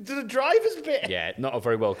open the driver's bit? Yeah, not a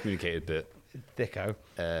very well communicated bit. Thicko.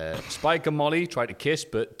 Spike and Molly try to kiss,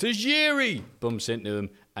 but Tajiri bumps into him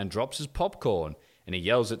and drops his popcorn. And he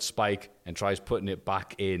yells at Spike and tries putting it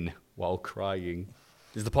back in while crying.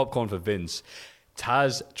 This is the popcorn for Vince.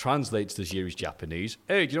 Taz translates Tajiri's Japanese.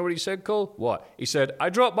 Hey, do you know what he said, Cole? What? He said, I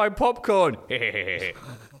dropped my popcorn.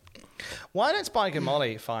 Why don't Spike and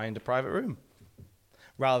Molly find a private room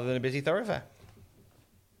rather than a busy thoroughfare?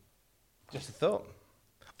 Just a thought.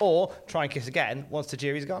 Or try and kiss again once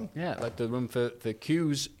Tajiri's gone. Yeah, like the room for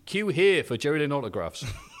Q's. Q here for Jerry Lynn autographs.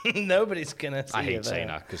 Nobody's going to see I hate you saying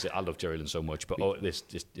there. that because I love Jerry Lynn so much. But this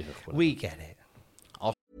just... We get it.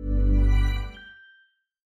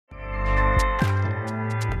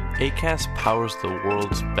 Acast powers the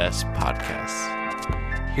world's best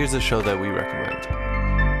podcasts. Here's a show that we recommend.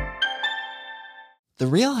 The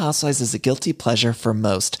Real Housewives is a guilty pleasure for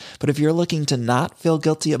most, but if you're looking to not feel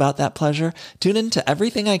guilty about that pleasure, tune in to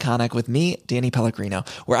Everything Iconic with me, Danny Pellegrino,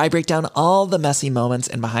 where I break down all the messy moments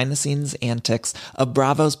and behind-the-scenes antics of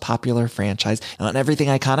Bravo's popular franchise. And on Everything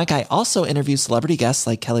Iconic, I also interview celebrity guests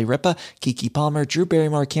like Kelly Ripa, Keke Palmer, Drew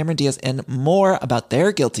Barrymore, Cameron Diaz, and more about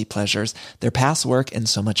their guilty pleasures, their past work, and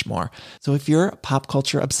so much more. So if you're pop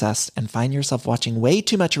culture obsessed and find yourself watching way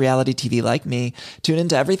too much reality TV like me, tune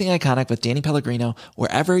into Everything Iconic with Danny Pellegrino,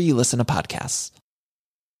 wherever you listen to podcasts.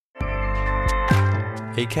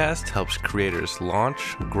 Acast helps creators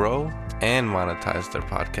launch, grow, and monetize their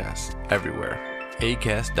podcasts everywhere.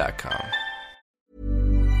 Acast.com.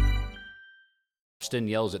 Austin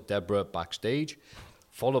yells at Deborah backstage,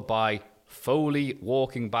 followed by Foley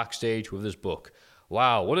walking backstage with his book.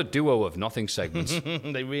 Wow, what a duo of nothing segments.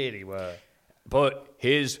 They really were. But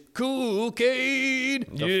here's Cool Kane,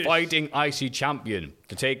 the Yes. fighting IC champion,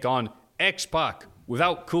 to take on X-Pac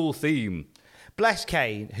without cool theme. Bless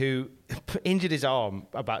Kane, who injured his arm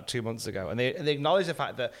about 2 months ago, and they acknowledge the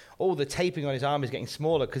fact that the taping on his arm is getting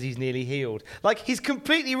smaller because he's nearly healed. Like, he's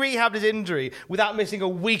completely rehabbed his injury without missing a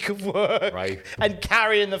week of work, Right. And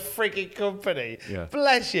carrying the freaking company. Yeah.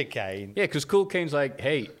 Bless you, Kane. Yeah, because Cool Kane's like,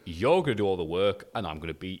 hey, you're going to do all the work, and I'm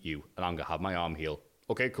going to beat you, and I'm going to have my arm heal.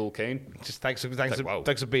 Okay, Cool Kane. Just thanks for wow.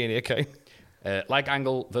 being here, Kane. Like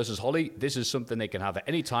Angle versus Holly, this is something they can have at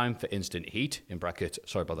any time for instant heat, in bracket,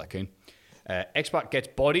 sorry about that, Kane. X-Pac gets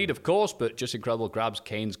bodied, of course, but Just Incredible grabs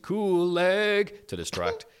Kane's cool leg to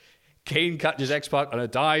distract. Kane catches X-Pac on a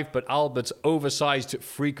dive, but Albert's oversized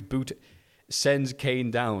freak boot sends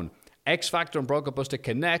Kane down. X-Factor and Bronco Buster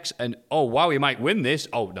connects, and oh wow, he might win this.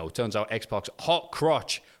 Oh no, turns out X-Pac's hot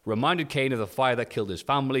crotch reminded Kane of the fire that killed his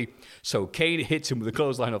family, so Kane hits him with a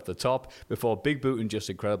clothesline off the top before Big Boot and Just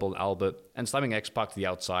Incredible and Albert, and slamming X-Pac to the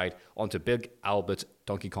outside onto Big Albert's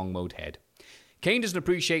Donkey Kong mode head. Kane doesn't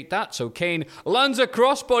appreciate that, so Kane lands a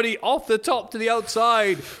crossbody off the top to the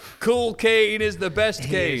outside. Cool Kane is the best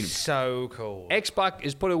Kane. He's so cool. X-Pac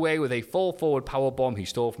is put away with a fall forward powerbomb he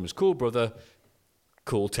stole from his cool brother.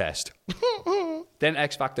 Cool test. Then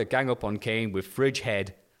X-Factor gang up on Kane with Fridge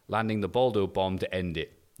Head, landing the Baldo bomb to end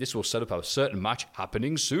it. This will set up a certain match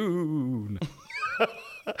happening soon.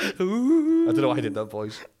 I don't know why I did that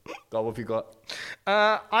voice. God, what have you got?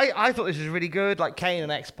 I thought this was really good. Like, Kane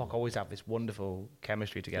and X-Pac always have this wonderful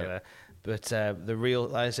chemistry together. Yeah. But the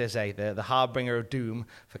real, as I say, the harbinger of doom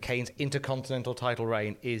for Kane's intercontinental title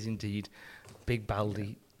reign is indeed Big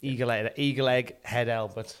Baldy, Eagle Egg Head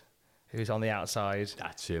Albert, who's on the outside.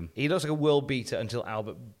 That's him. He looks like a world beater until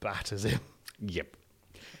Albert batters him. Yep.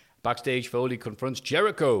 Backstage, Foley confronts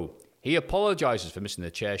Jericho. He apologizes for missing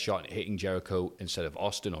the chair shot and hitting Jericho instead of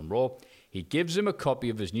Austin on Raw. He gives him a copy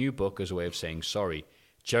of his new book as a way of saying sorry.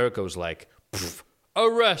 Jericho's like, a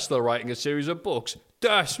wrestler writing a series of books?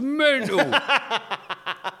 That's mental.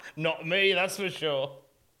 Not me, that's for sure.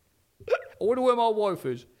 I wonder where my wife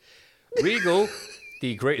is. Regal,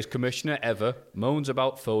 the greatest commissioner ever, moans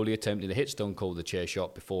about Foley attempting to hit Stone Cold with a chair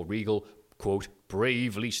shot before Regal, quote,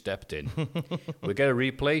 bravely stepped in. We get a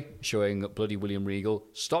replay showing bloody William Regal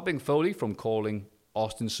stopping Foley from calling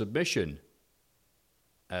Austin submission,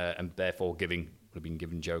 and therefore would have been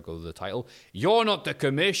given Jericho the title. You're not the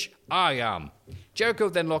commish, I am. Jericho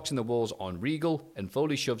then locks in the walls on Regal, and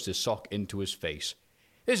Foley shoves his sock into his face.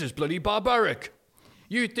 This is bloody barbaric.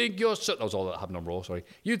 You think you're so... That was all that happened on Raw, sorry.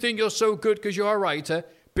 You think you're so good because you're a writer?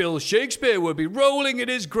 Bill Shakespeare would be rolling in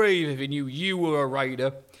his grave if he knew you were a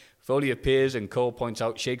writer. Foley appears and Cole points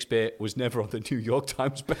out Shakespeare was never on the New York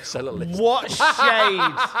Times bestseller list. What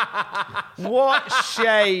shade? What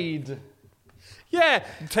shade? Yeah,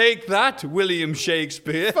 take that, William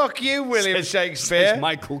Shakespeare. Fuck you, William Says Shakespeare.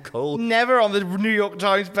 Michael Cole. Never on the New York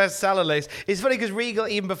Times bestseller list. It's funny because Regal,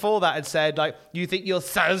 even before that, had said, like, you think you're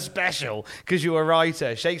so special because you're a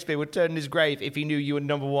writer. Shakespeare would turn in his grave if he knew you were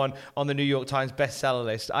number one on the New York Times bestseller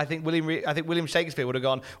list. I think William Shakespeare would have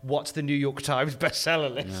gone, what's the New York Times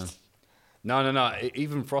bestseller list? Yeah. No.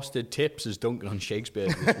 Even Frosted Tips is dunking on Shakespeare.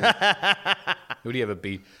 Who'd he ever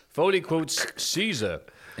beat? Foley quotes Caesar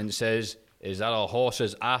and says, "Is that a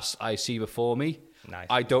horse's ass I see before me?" Nice.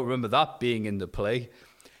 I don't remember that being in the play.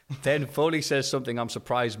 Then Foley says something I'm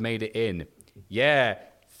surprised made it in. Yeah,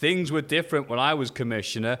 things were different when I was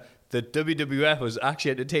commissioner. The WWF was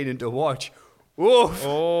actually entertaining to watch. Oof.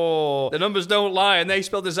 Oh. The numbers don't lie, and they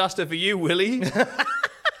spell disaster for you, Willie.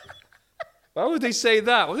 Why would they say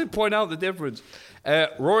that? Why would they point out the difference?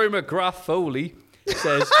 Rory McGrath Foley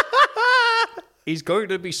says he's going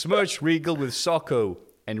to besmirch Regal with Socko,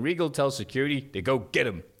 and Regal tells security to go get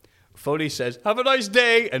him. Foley says, "Have a nice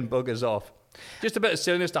day," and buggers off. Just a bit of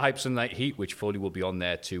silliness to hype some Night Heat, which Foley will be on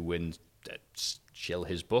there to win, chill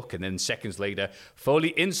his book. And then seconds later,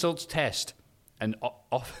 Foley insults Test and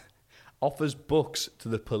offers books to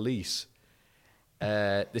the police.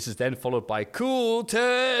 This is then followed by Cool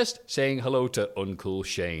Test saying hello to Uncool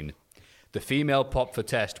Shane. The female pop for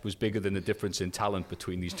Test was bigger than the difference in talent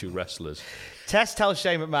between these two wrestlers. Test tells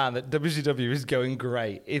Shane McMahon that WCW is going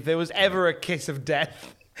great. If there was ever a kiss of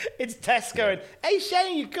death, it's Test going, "Hey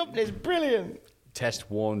Shane, your company's brilliant."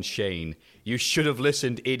 Test warns Shane, "You should have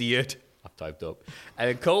listened, idiot." I've typed up.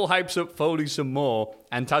 And Cole hypes up Foley some more,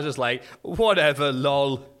 and Taz is like, "Whatever,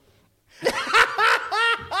 lol."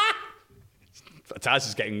 Taz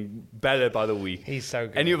is getting better by the week. He's so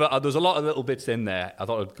good. There's a lot of little bits in there. I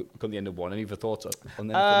thought I'd come to the end of one. Any other thoughts on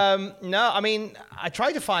anything? No, I mean, I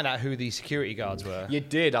tried to find out who the security guards were. You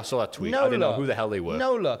did. I saw that tweet. I didn't know who the hell they were.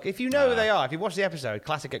 No look. If you know who they are, if you watch the episode,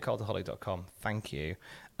 classic@cultaholic.com. Thank you.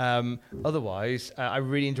 Otherwise, I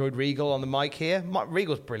really enjoyed Regal on the mic here.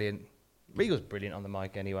 Regal's brilliant. Regal's brilliant on the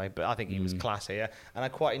mic anyway, but I think he was classy, yeah? And I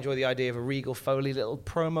quite enjoy the idea of a Regal Foley little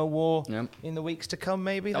promo war in the weeks to come,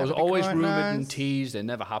 maybe. That was always rumoured and teased. It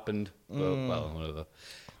never happened. Well, whatever.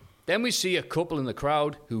 Then we see a couple in the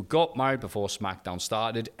crowd who got married before SmackDown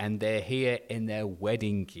started, and they're here in their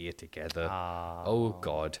wedding gear together. Oh,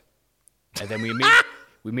 God. And then we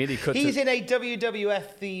immediately cut He's in a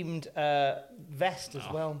WWF-themed vest as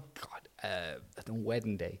well. God, the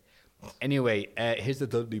wedding day. Anyway, here's the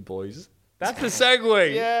Dudley Boys. That's the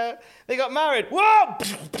segue. Yeah, they got married. Whoa!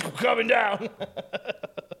 Coming down.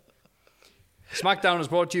 SmackDown is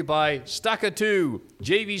brought to you by Stacker 2,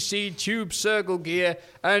 JVC Tube Circle Gear,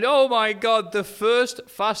 and oh my God, the first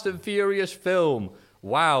Fast and Furious film.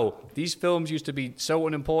 Wow, these films used to be so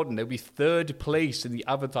unimportant. They'd be third place in the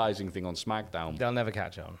advertising thing on SmackDown. They'll never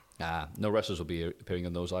catch on. No wrestlers will be appearing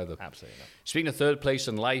on those either. Absolutely not. Speaking of third place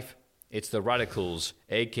in life, it's the Radicals,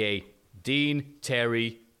 a.k.a. Dean,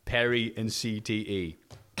 Terry, Perry, and CTE.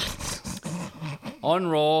 On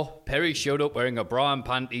Raw, Perry showed up wearing a bra and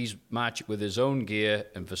panties match with his own gear,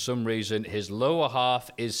 and for some reason, his lower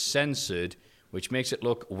half is censored, which makes it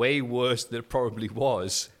look way worse than it probably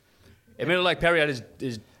was. It made it look like Perry had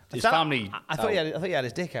his family. I thought he had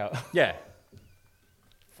his dick out. Yeah.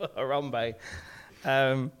 For Harambe.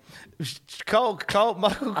 Michael Cole.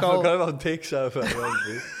 I forgot about dicks out for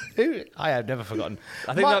Harambe. Who? I have never forgotten.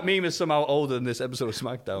 I think that meme is somehow older than this episode of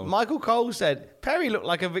SmackDown. Michael Cole said, "Perry looked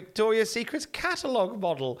like a Victoria's Secret catalogue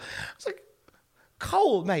model." I was like,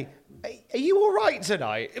 Cole, mate, are you all right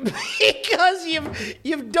tonight? Because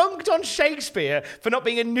you've dunked on Shakespeare for not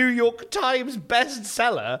being a New York Times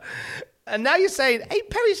bestseller. And now you're saying, "Hey,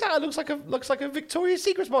 Perry Saturn looks like a Victoria's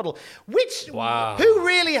Secret model." Who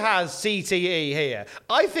really has CTE here?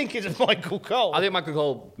 I think it's Michael Cole. I think Michael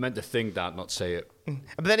Cole meant to think that, not say it.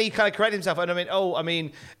 But then he kind of corrected himself.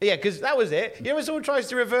 And yeah, because that was it. You know when someone tries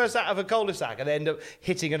to reverse out of a cul-de-sac and they end up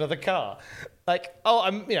hitting another car? Like,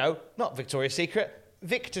 I'm not Victoria's Secret,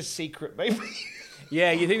 Victor's Secret, maybe.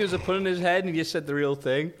 Yeah, you think there's a pun in his head and he just said the real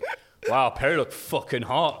thing? Wow, Perry looked fucking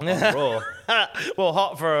hot on Raw. Well,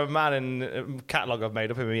 hot for a man in a catalogue I've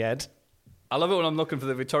made up in my head. I love it when I'm looking for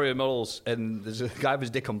the Victoria models and there's a guy with his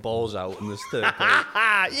dick and balls out in this third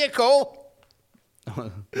place. You're cool.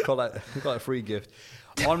 we call that a free gift.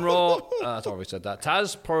 On Raw, I've already said that.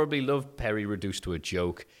 Taz probably loved Perry reduced to a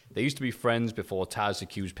joke. They used to be friends before Taz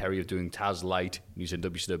accused Perry of doing Taz Light using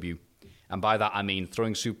WCW. And by that I mean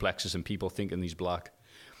throwing suplexes and people thinking he's black.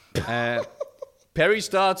 Perry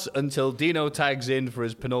starts until Dino tags in for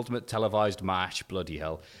his penultimate televised match. Bloody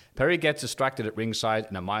hell. Perry gets distracted at ringside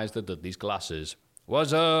and admires the Dudley's glasses.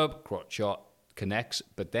 "What's up?" Crotch shot. connects,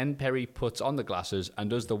 but then Perry puts on the glasses and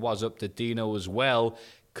does the was up to Dino as well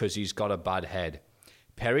because he's got a bad head.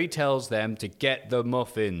 Perry tells them to get the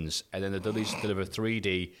muffins, and then the Dudleys deliver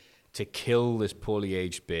 3D to kill this poorly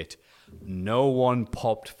aged bit. No one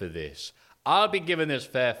popped for this. I'll be giving this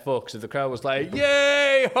fair fucks if the crowd was like,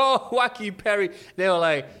 yay, oh, wacky Perry. They were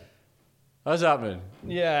like, what's happening?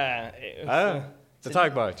 Yeah. It's a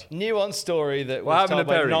tag match. Nuanced story that What was happened told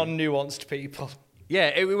to by Perry? non-nuanced people.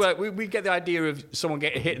 Yeah, we get the idea of someone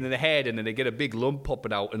getting hit in the head and then they get a big lump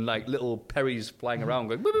popping out and like little Perrys flying around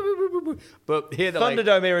going, boo, boo, boo, boo, boo. But here they're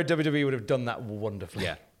Thunderdome era WWE would have done that wonderfully.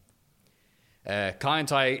 Yeah. Kai and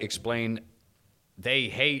Tai explain they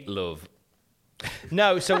hate love.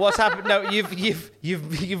 No, so what's happened? No,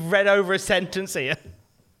 you've read over a sentence here.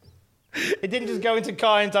 It didn't just go into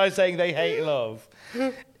Kai and Tai saying they hate love.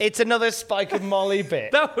 It's another Spike and Molly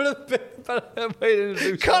bit. That would have been a better way to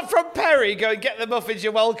do Cut from Perry, go and get the muffins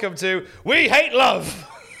you're welcome to. We hate love.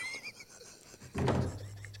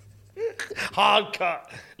 Hard cut,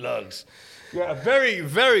 lugs. Yeah, a very,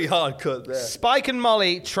 very hard cut there. Spike and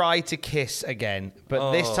Molly try to kiss again,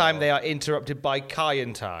 but this time they are interrupted by Kai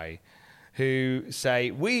and Tai, who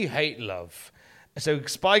say, we hate love. So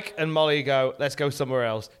Spike and Molly go, let's go somewhere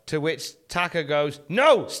else. To which Taka goes,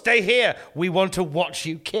 no, stay here. We want to watch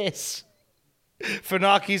you kiss.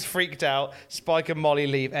 Funarki's freaked out. Spike and Molly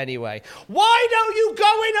leave anyway. Why don't you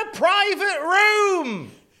go in a private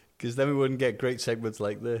room? Because then we wouldn't get great segments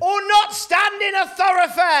like this. Or not stand in a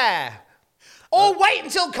thoroughfare. Or wait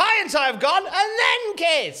until Kai and Tai have gone and then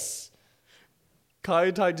kiss. Kai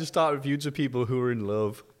and Tai just started feuds with people who are in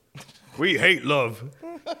love. We hate love.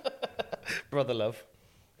 Brother love.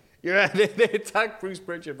 Yeah, they attack Bruce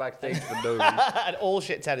Pritchard backstage for no reason. And all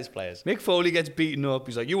shit tennis players. Mick Foley gets beaten up.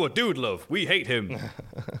 He's like, you a dude, love. We hate him.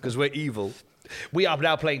 Because we're evil. We are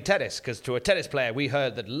now playing tennis, because to a tennis player, we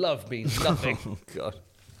heard that love means nothing. Oh, God.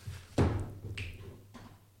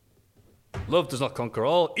 Love does not conquer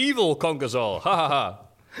all. Evil conquers all. Ha ha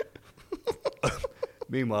ha.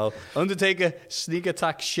 Meanwhile, Undertaker sneak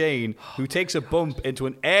attacks Shane, who takes a bump into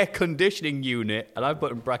an air conditioning unit, and I've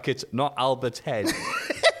put in brackets, not Albert's head.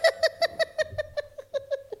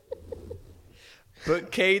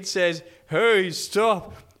 But Kane says, hey,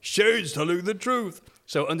 stop. Shane's telling the truth.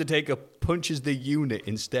 So Undertaker punches the unit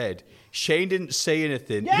instead. Shane didn't say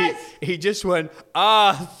anything. Yes! He just went,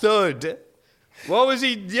 thud. What was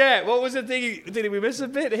he? Yeah, what was the thing? Did we miss a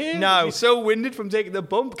bit here? No. He's so winded from taking the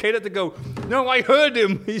bump. Kane had to go, no, I heard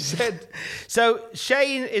him, he said. So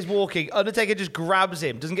Shane is walking. Undertaker just grabs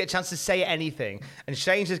him, doesn't get a chance to say anything, and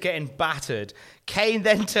Shane's just getting battered. Kane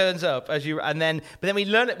then turns up but then we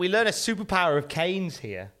learn a superpower of Kane's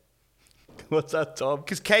here. What's that, Tom?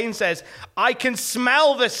 Because Kane says, I can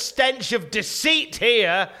smell the stench of deceit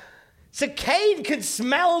here. So Kane can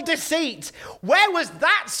smell deceit. Where was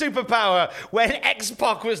that superpower when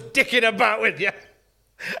X-Pac was dicking about with you?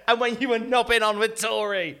 And when you were knobbing on with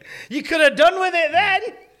Tori? You could have done with it then.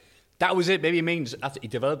 That was it. Maybe it means after he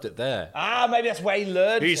developed it there. Maybe that's where he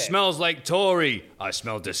learned He it. smells like Tori. I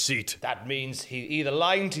smell deceit. That means he's either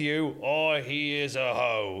lying to you or he is a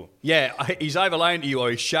hoe. Yeah, he's either lying to you or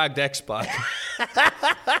he shagged X-Pac.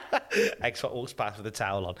 X-Pac walks past with a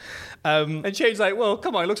towel on. And Shane's like, well,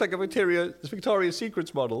 come on, it looks like a Victoria's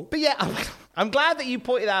Secrets model. But yeah, I'm glad that you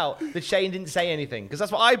pointed out that Shane didn't say anything, because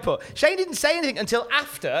that's what I put. Shane didn't say anything until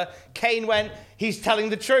after Kane went, he's telling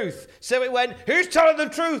the truth. So it went, who's telling the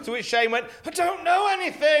truth? To which Shane went, I don't know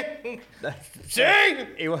anything. See?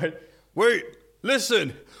 He went, wait,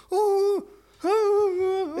 listen.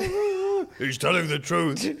 He's telling the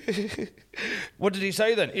truth. What did he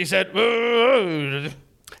say then? He said,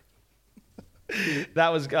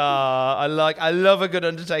 that was, I love a good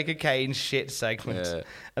Undertaker Kane shit segment. Yeah.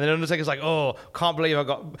 And then Undertaker's like, can't believe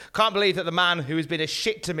that the man who has been a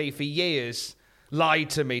shit to me for years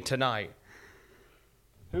lied to me tonight.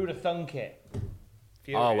 Who'd have thunk it?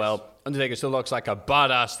 Furious. Oh, well, Undertaker still looks like a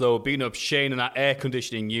badass, though, beating up Shane in that air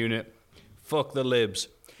conditioning unit. Fuck the libs.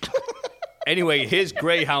 Anyway, here's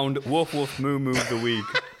Greyhound, Woof Woof Moo Moo of the week.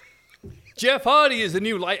 Jeff Hardy is the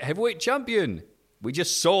new light heavyweight champion. We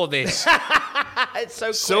just saw this. It's so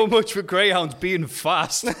quick. So much for Greyhounds being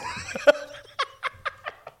fast.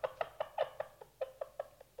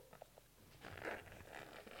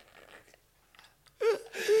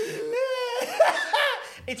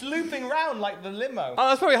 It's looping round like the limo. Oh,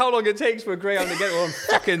 that's probably how long it takes for a Greyhound to get to one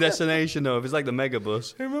fucking destination, though, if it's like the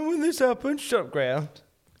Megabus. Remember when this happened? Shut up, Greyhound.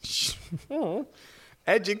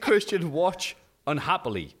 Edge and Christian watch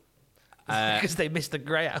unhappily. Because they missed the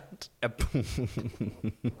Greyhound.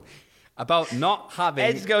 About not having...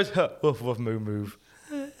 Edge goes, woof, woof, move.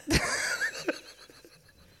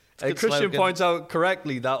 Christian slogan. points out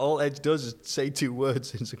correctly that all Edge does is say 2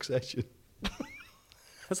 words in succession.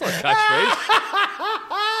 That's not a catchphrase.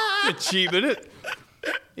 It's cheap, isn't it?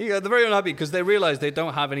 Yeah, they're very unhappy because they realise they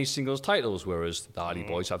don't have any singles titles, whereas the Hardy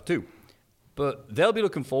Boys have 2. But they'll be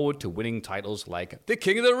looking forward to winning titles like the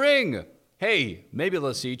King of the Ring. Hey, maybe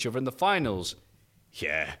they'll see each other in the finals.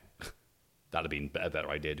 Yeah, that'd have been a better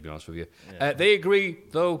idea, to be honest with you. Yeah. They agree,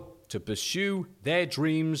 though, to pursue their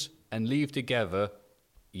dreams and leave together,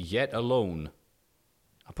 yet alone.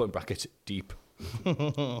 I put in brackets, deep.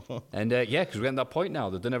 And yeah, because we're getting that point now.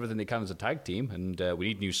 They've done everything they can as a tag team, and we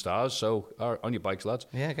need new stars, so on your bikes, lads.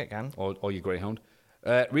 Yeah, get can. Or your Greyhound.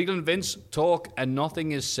 Regal and Vince talk, and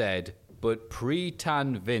nothing is said, but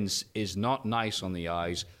pre-tan Vince is not nice on the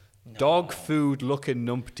eyes. No. Dog food looking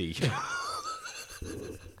numpty.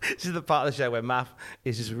 This is the part of the show where Matt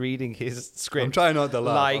is just reading his script. I'm trying not to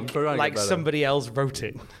laugh. Like somebody else wrote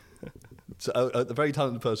it. So, a very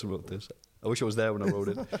talented person wrote this. I wish I was there when I wrote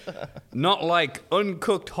it. Not like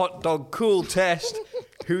uncooked hot dog cool Test,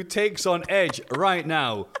 who takes on Edge right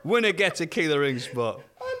now. Winner gets a King of the Ring spot.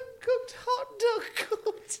 Uncooked hot dog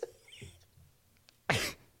cool Test.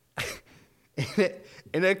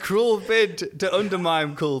 In a cruel bid to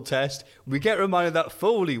undermine Cool Test, we get reminded that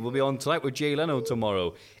Foley will be on Tonight with Jay Leno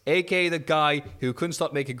tomorrow, a.k.a. the guy who couldn't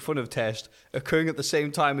stop making fun of Test, occurring at the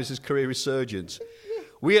same time as his career resurgence.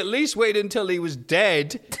 We at least waited until he was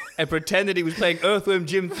dead and pretended he was playing Earthworm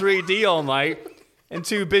Jim 3D all night and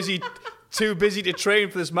too busy to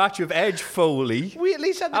train for this match with Edge Foley. We at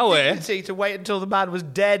least had the dignity to wait until the man was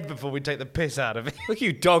dead before we take the piss out of him. Look at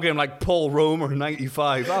you dogging him like Paul Romer in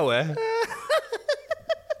 95.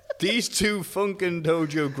 These 2 Funkin'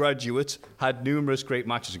 Dojo graduates had numerous great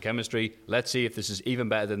matches and chemistry. Let's see if this is even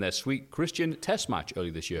better than their sweet Christian Test match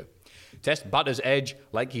earlier this year. Test batters Edge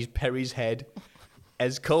like he's Perry's head,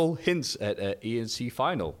 as Cole hints at an ENC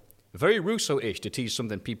final. Very Russo-ish to tease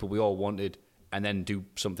something people we all wanted and then do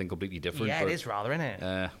something completely different. Yeah, it is rather, isn't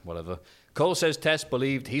it? Whatever. Cole says Test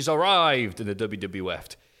believed he's arrived in the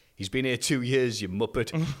WWF. He's been here 2 years, you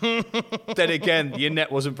muppet. Then again, the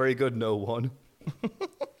internet wasn't very good, no one.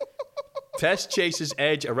 Test chases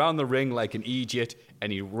Edge around the ring like an idiot,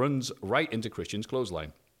 and he runs right into Christian's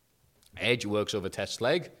clothesline. Edge works over Test's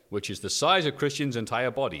leg, which is the size of Christian's entire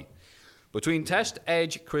body. Between Test,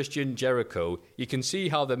 Edge, Christian, Jericho, you can see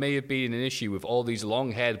how there may have been an issue with all these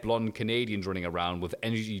long-haired blonde Canadians running around with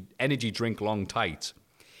energy drink long tights.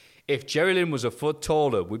 If Jerry Lynn was a foot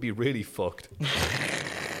taller, we'd be really fucked.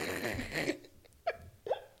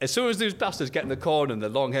 As soon as those bastards get in the corner and the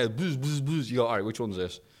long hair, you go, all right, which one's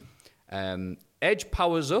this? Edge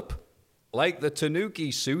powers up like the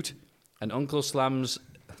Tanuki suit, and Uncle slams...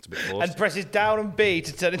 That's a bit forced. And presses down and B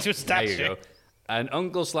to turn into a statue. There you go. And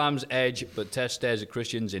Uncle slams Edge, but Test stares at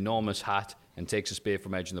Christian's enormous hat and takes a spear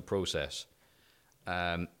from Edge in the process.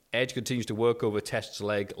 Edge continues to work over Test's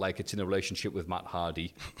leg like it's in a relationship with Matt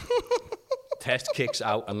Hardy. Test kicks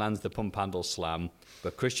out and lands the pump handle slam,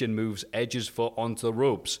 but Christian moves Edge's foot onto the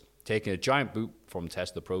ropes, taking a giant boot from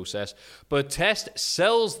Test the process. But Test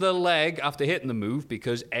sells the leg after hitting the move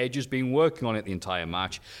because Edge has been working on it the entire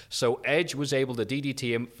match. So Edge was able to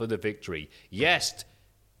DDT him for the victory. Yes,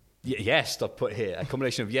 I've put here a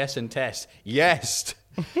combination of yes and Test. Yes,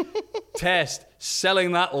 Test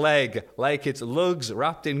selling that leg like it's lugs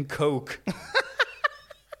wrapped in coke.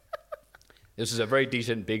 This is a very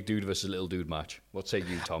decent big dude versus little dude match. What say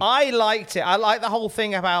you, Tom? I liked it. I like the whole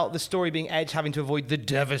thing about the story being Edge having to avoid the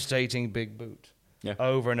devastating big boot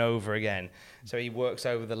over and over again. So he works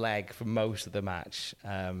over the leg for most of the match.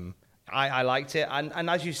 I liked it. And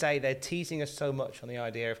as you say, they're teasing us so much on the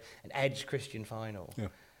idea of an Edge Christian final. Yeah.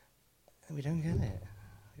 We don't get it.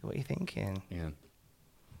 What are you thinking?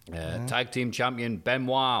 Yeah. Tag team champion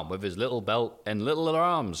Benoit, with his little belt and little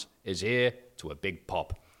arms, is here to a big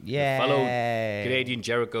pop. Yeah. Fellow Canadian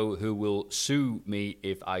Jericho, who will sue me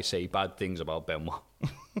if I say bad things about Benoit.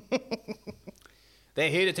 They're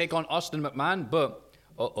here to take on Austin McMahon, but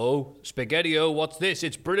Spaghetti-O, what's this?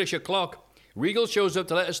 It's British o'clock. Regal shows up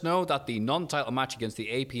to let us know that the non-title match against the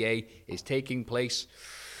APA is taking place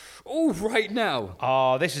right now.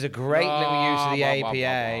 Oh, this is a great little use of the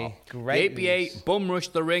APA. Great the APA bum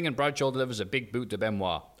rushed the ring and Bradshaw delivers a big boot to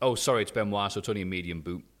Benoit. Oh, sorry, it's Benoit, so it's only a medium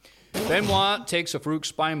boot. Benoit takes a Farouk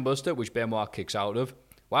spine buster, which Benoit kicks out of.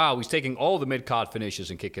 Wow, he's taking all the mid-card finishes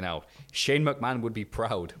and kicking out. Shane McMahon would be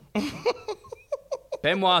proud.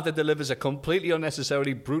 Benoit then delivers a completely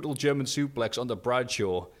unnecessarily brutal German suplex onto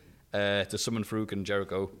Bradshaw to summon Farouk and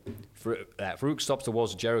Jericho. Farouk stops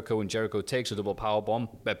towards Jericho, and Jericho takes a double powerbomb.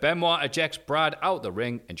 But Benoit ejects Brad out the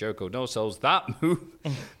ring, and Jericho no-sells that move.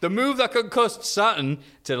 The move that concussed Saturn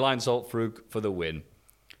to line salt Farouk for the win.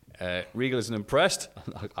 Regal isn't impressed.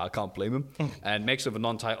 I can't blame him. And makes up a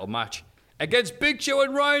non-title match against Big Show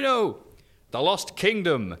and Rhino. The Lost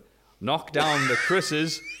Kingdom knock down the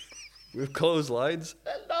Chris's with clotheslines.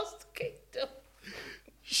 The Lost Kingdom.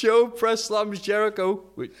 Show press slams Jericho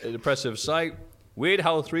with an impressive sight. Weird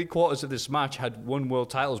how 3/4 of this match had won world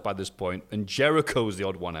titles by this point, and Jericho's the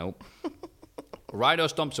odd one out. Rhino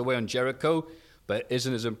stomps away on Jericho, but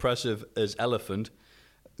isn't as impressive as Elephant.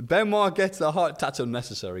 Benoit gets the hot... That's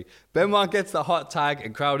unnecessary. Benoit gets the hot tag,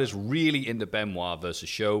 and crowd is really into Benoit versus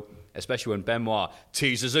Show, especially when Benoit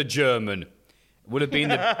teases a German. Would have been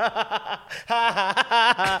the...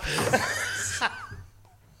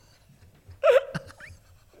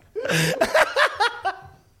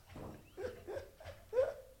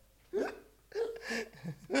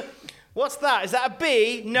 What's that? Is that a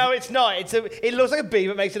B? No, it's not. It looks like a B,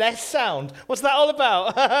 but makes an S sound. What's that all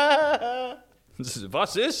about?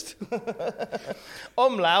 Was ist?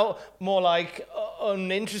 Umlaut, more like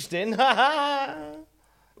uninteresting. Would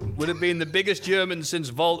have been the biggest German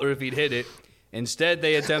since Walter if he'd hit it. Instead,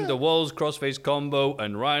 they attempt a Walls crossface combo,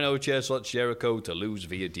 and Rhino chair slots Jericho to lose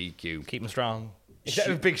via DQ. Keep him strong. Instead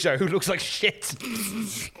of Big Show, who looks like shit.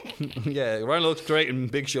 Yeah, Rhino looks great, and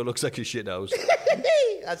Big Show looks like a shit house.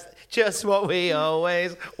 That's just what we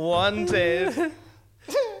always wanted.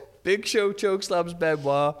 Big Show chokeslams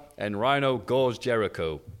Benoit, and Rhino gores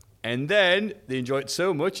Jericho. And then, they enjoy it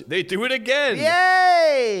so much, they do it again.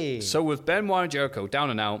 Yay! So with Benoit and Jericho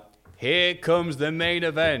down and out, here comes the main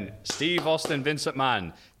event. Steve Austin, Vince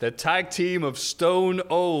McMahon, the tag team of Stone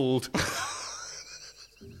Old.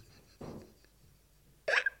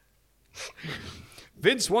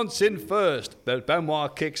 Vince wants in first, but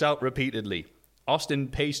Benoit kicks out repeatedly. Austin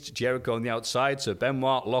pastes Jericho on the outside, so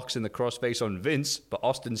Benoit locks in the crossface on Vince, but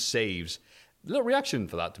Austin saves. Little reaction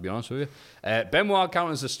for that, to be honest with you. Benoit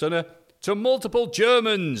counters the stunner to multiple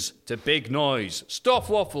Germans, to big noise. Stoff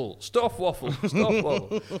waffle, stoff waffle, stoff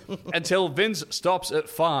waffle. Until Vince stops at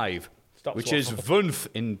 5, which is Wunf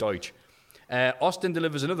in Deutsch. Austin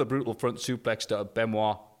delivers another brutal front suplex to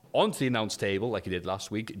Benoit onto the announce table, like he did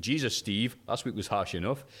last week. Jesus, Steve. Last week was harsh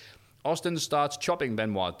enough. Austin starts chopping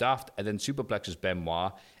Benoit daft and then superplexes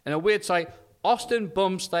Benoit. In a weird sight, Austin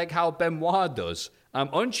bumps like how Benoit does. I'm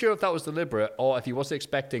unsure if that was deliberate or if he wasn't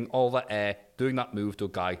expecting all that air doing that move to a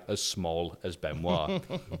guy as small as Benoit.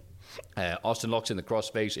 Austin locks in the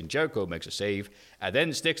crossface and Jericho makes a save and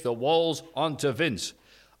then sticks the walls onto Vince.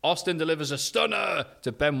 Austin delivers a stunner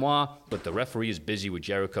to Benoit, but the referee is busy with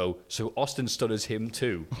Jericho, so Austin stunners him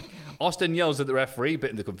too. Austin yells at the referee, but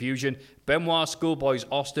in the confusion, Benoit schoolboys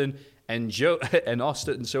Austin, and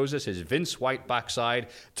Austin shows us his Vince White backside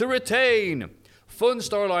to retain. Fun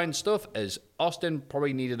storyline stuff, as Austin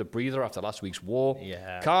probably needed a breather after last week's war.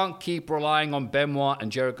 Yeah. Can't keep relying on Benoit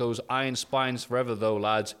and Jericho's iron spines forever, though,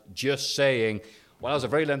 lads. Just saying. Well, that was a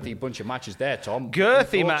very lengthy bunch of matches there, Tom.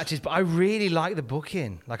 Girthy matches, but I really like the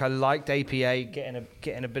booking. Like, I liked APA getting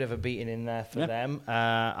a bit of a beating in there for them.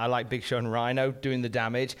 I like Big Show and Rhino doing the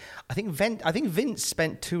damage. I think Vince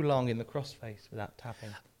spent too long in the crossface without tapping.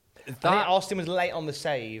 I think Austin was late on the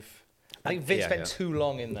save. I think Vince spent too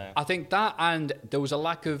long in there. I think that, and there was a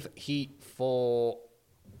lack of heat for...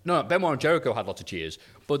 No, Benoit and Jericho had lots of cheers,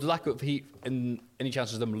 but the lack of heat and any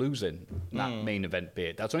chances of them losing that main event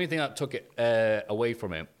bit. That's the only thing that took it away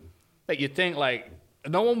from it. Like, you'd think, like,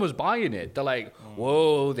 no one was buying it. They're like,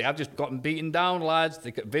 whoa, they have just gotten beaten down, lads.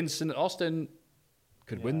 Vince and Austin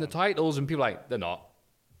could win the titles, and people are like, they're not.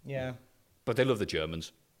 Yeah. But they love the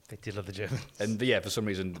Germans. They did love the Germans. And, yeah, for some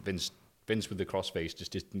reason, Vince with the crossface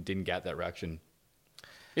just didn't get that reaction.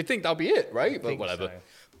 You'd think that'll be it, right? But whatever. So.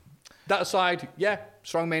 That aside, yeah,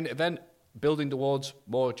 strong main event, building towards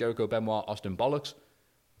more Jericho, Benoit, Austin bollocks.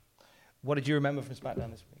 What did you remember from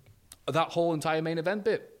SmackDown this week? That whole entire main event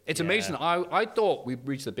bit. It's amazing. I thought we'd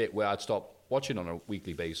reached the bit where I'd stop watching on a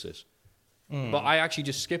weekly basis. But I actually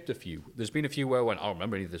just skipped a few. There's been a few where I went, I don't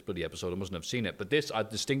remember any of this bloody episode. I mustn't have seen it. But this, I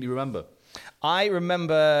distinctly remember. I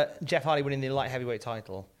remember Jeff Hardy winning the light heavyweight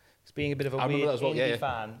title. It's being a bit of a weird indie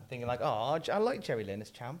fan, thinking like, oh, I like Jerry Lynn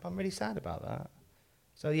as champ. I'm really sad about that.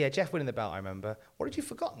 So, yeah, Jeff winning the belt, I remember. What had you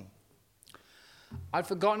forgotten? I'd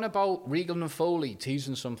forgotten about Regal and Foley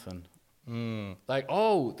teasing something. Like,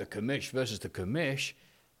 oh, the Commish versus the Commish.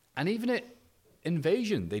 And even at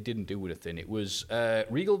Invasion, they didn't do anything. It was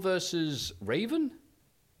Regal versus Raven.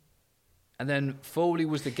 And then Foley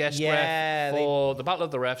was the guest ref for the Battle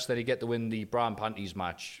of the Refs. Then he get to win the Bra and Panties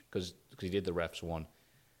match because he did the refs one.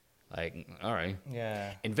 Like, all right.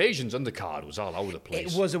 Yeah. Invasion's undercard was all over the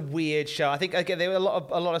place. It was a weird show. I think there were a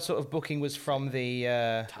lot of sort of booking was from the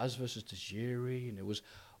Taz versus Tajiri, and it was,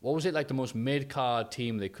 what was it, like the most mid-card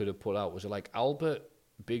team they could have put out? Was it like Albert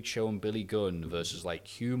Big Show and Billy Gunn versus like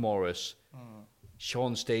Hugh Morris,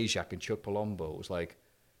 Sean Stasiak and Chuck Palumbo. It was like,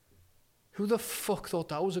 who the fuck thought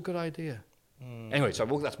that was a good idea? Anyway, so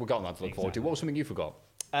we've got that to look forward to. What was something you forgot?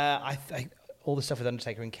 I all the stuff with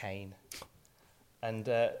Undertaker and Kane. And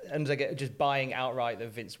Undertaker just buying outright that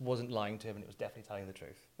Vince wasn't lying to him and it was definitely telling the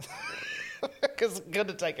truth. Because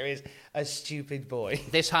Undertaker is a stupid boy.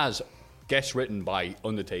 This has guests written by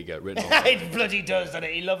Undertaker written on it bloody does, doesn't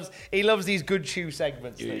it? He loves these good chew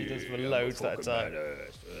segments that he does for loads at a time.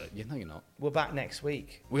 No, you're not. We're back next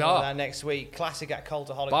week. We are. Back next week. Classic at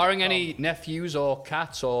Cultaholic. Barring any nephews or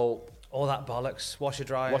cats or... all that bollocks. Washer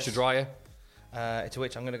dryers. Washer dryer. To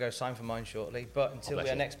which I'm going to go sign for mine shortly. But until we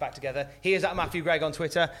are next back together, he is at Matthew Gregg on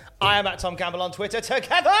Twitter. I am at Tom Campbell on Twitter.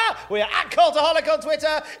 Together, we are at Cultaholic on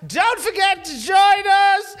Twitter. Don't forget to join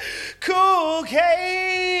us. Cool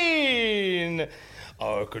Kane.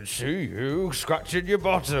 I can see you scratching your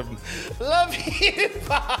bottom. Love you.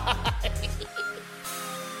 Bye.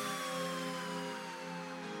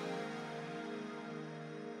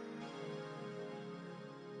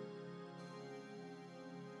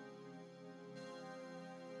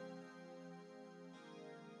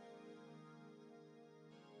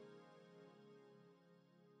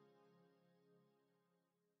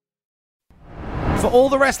 For all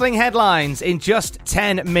the wrestling headlines in just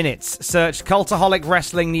 10 minutes, search Cultaholic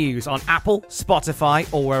Wrestling News on Apple, Spotify,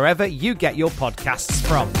 or wherever you get your podcasts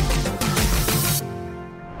from.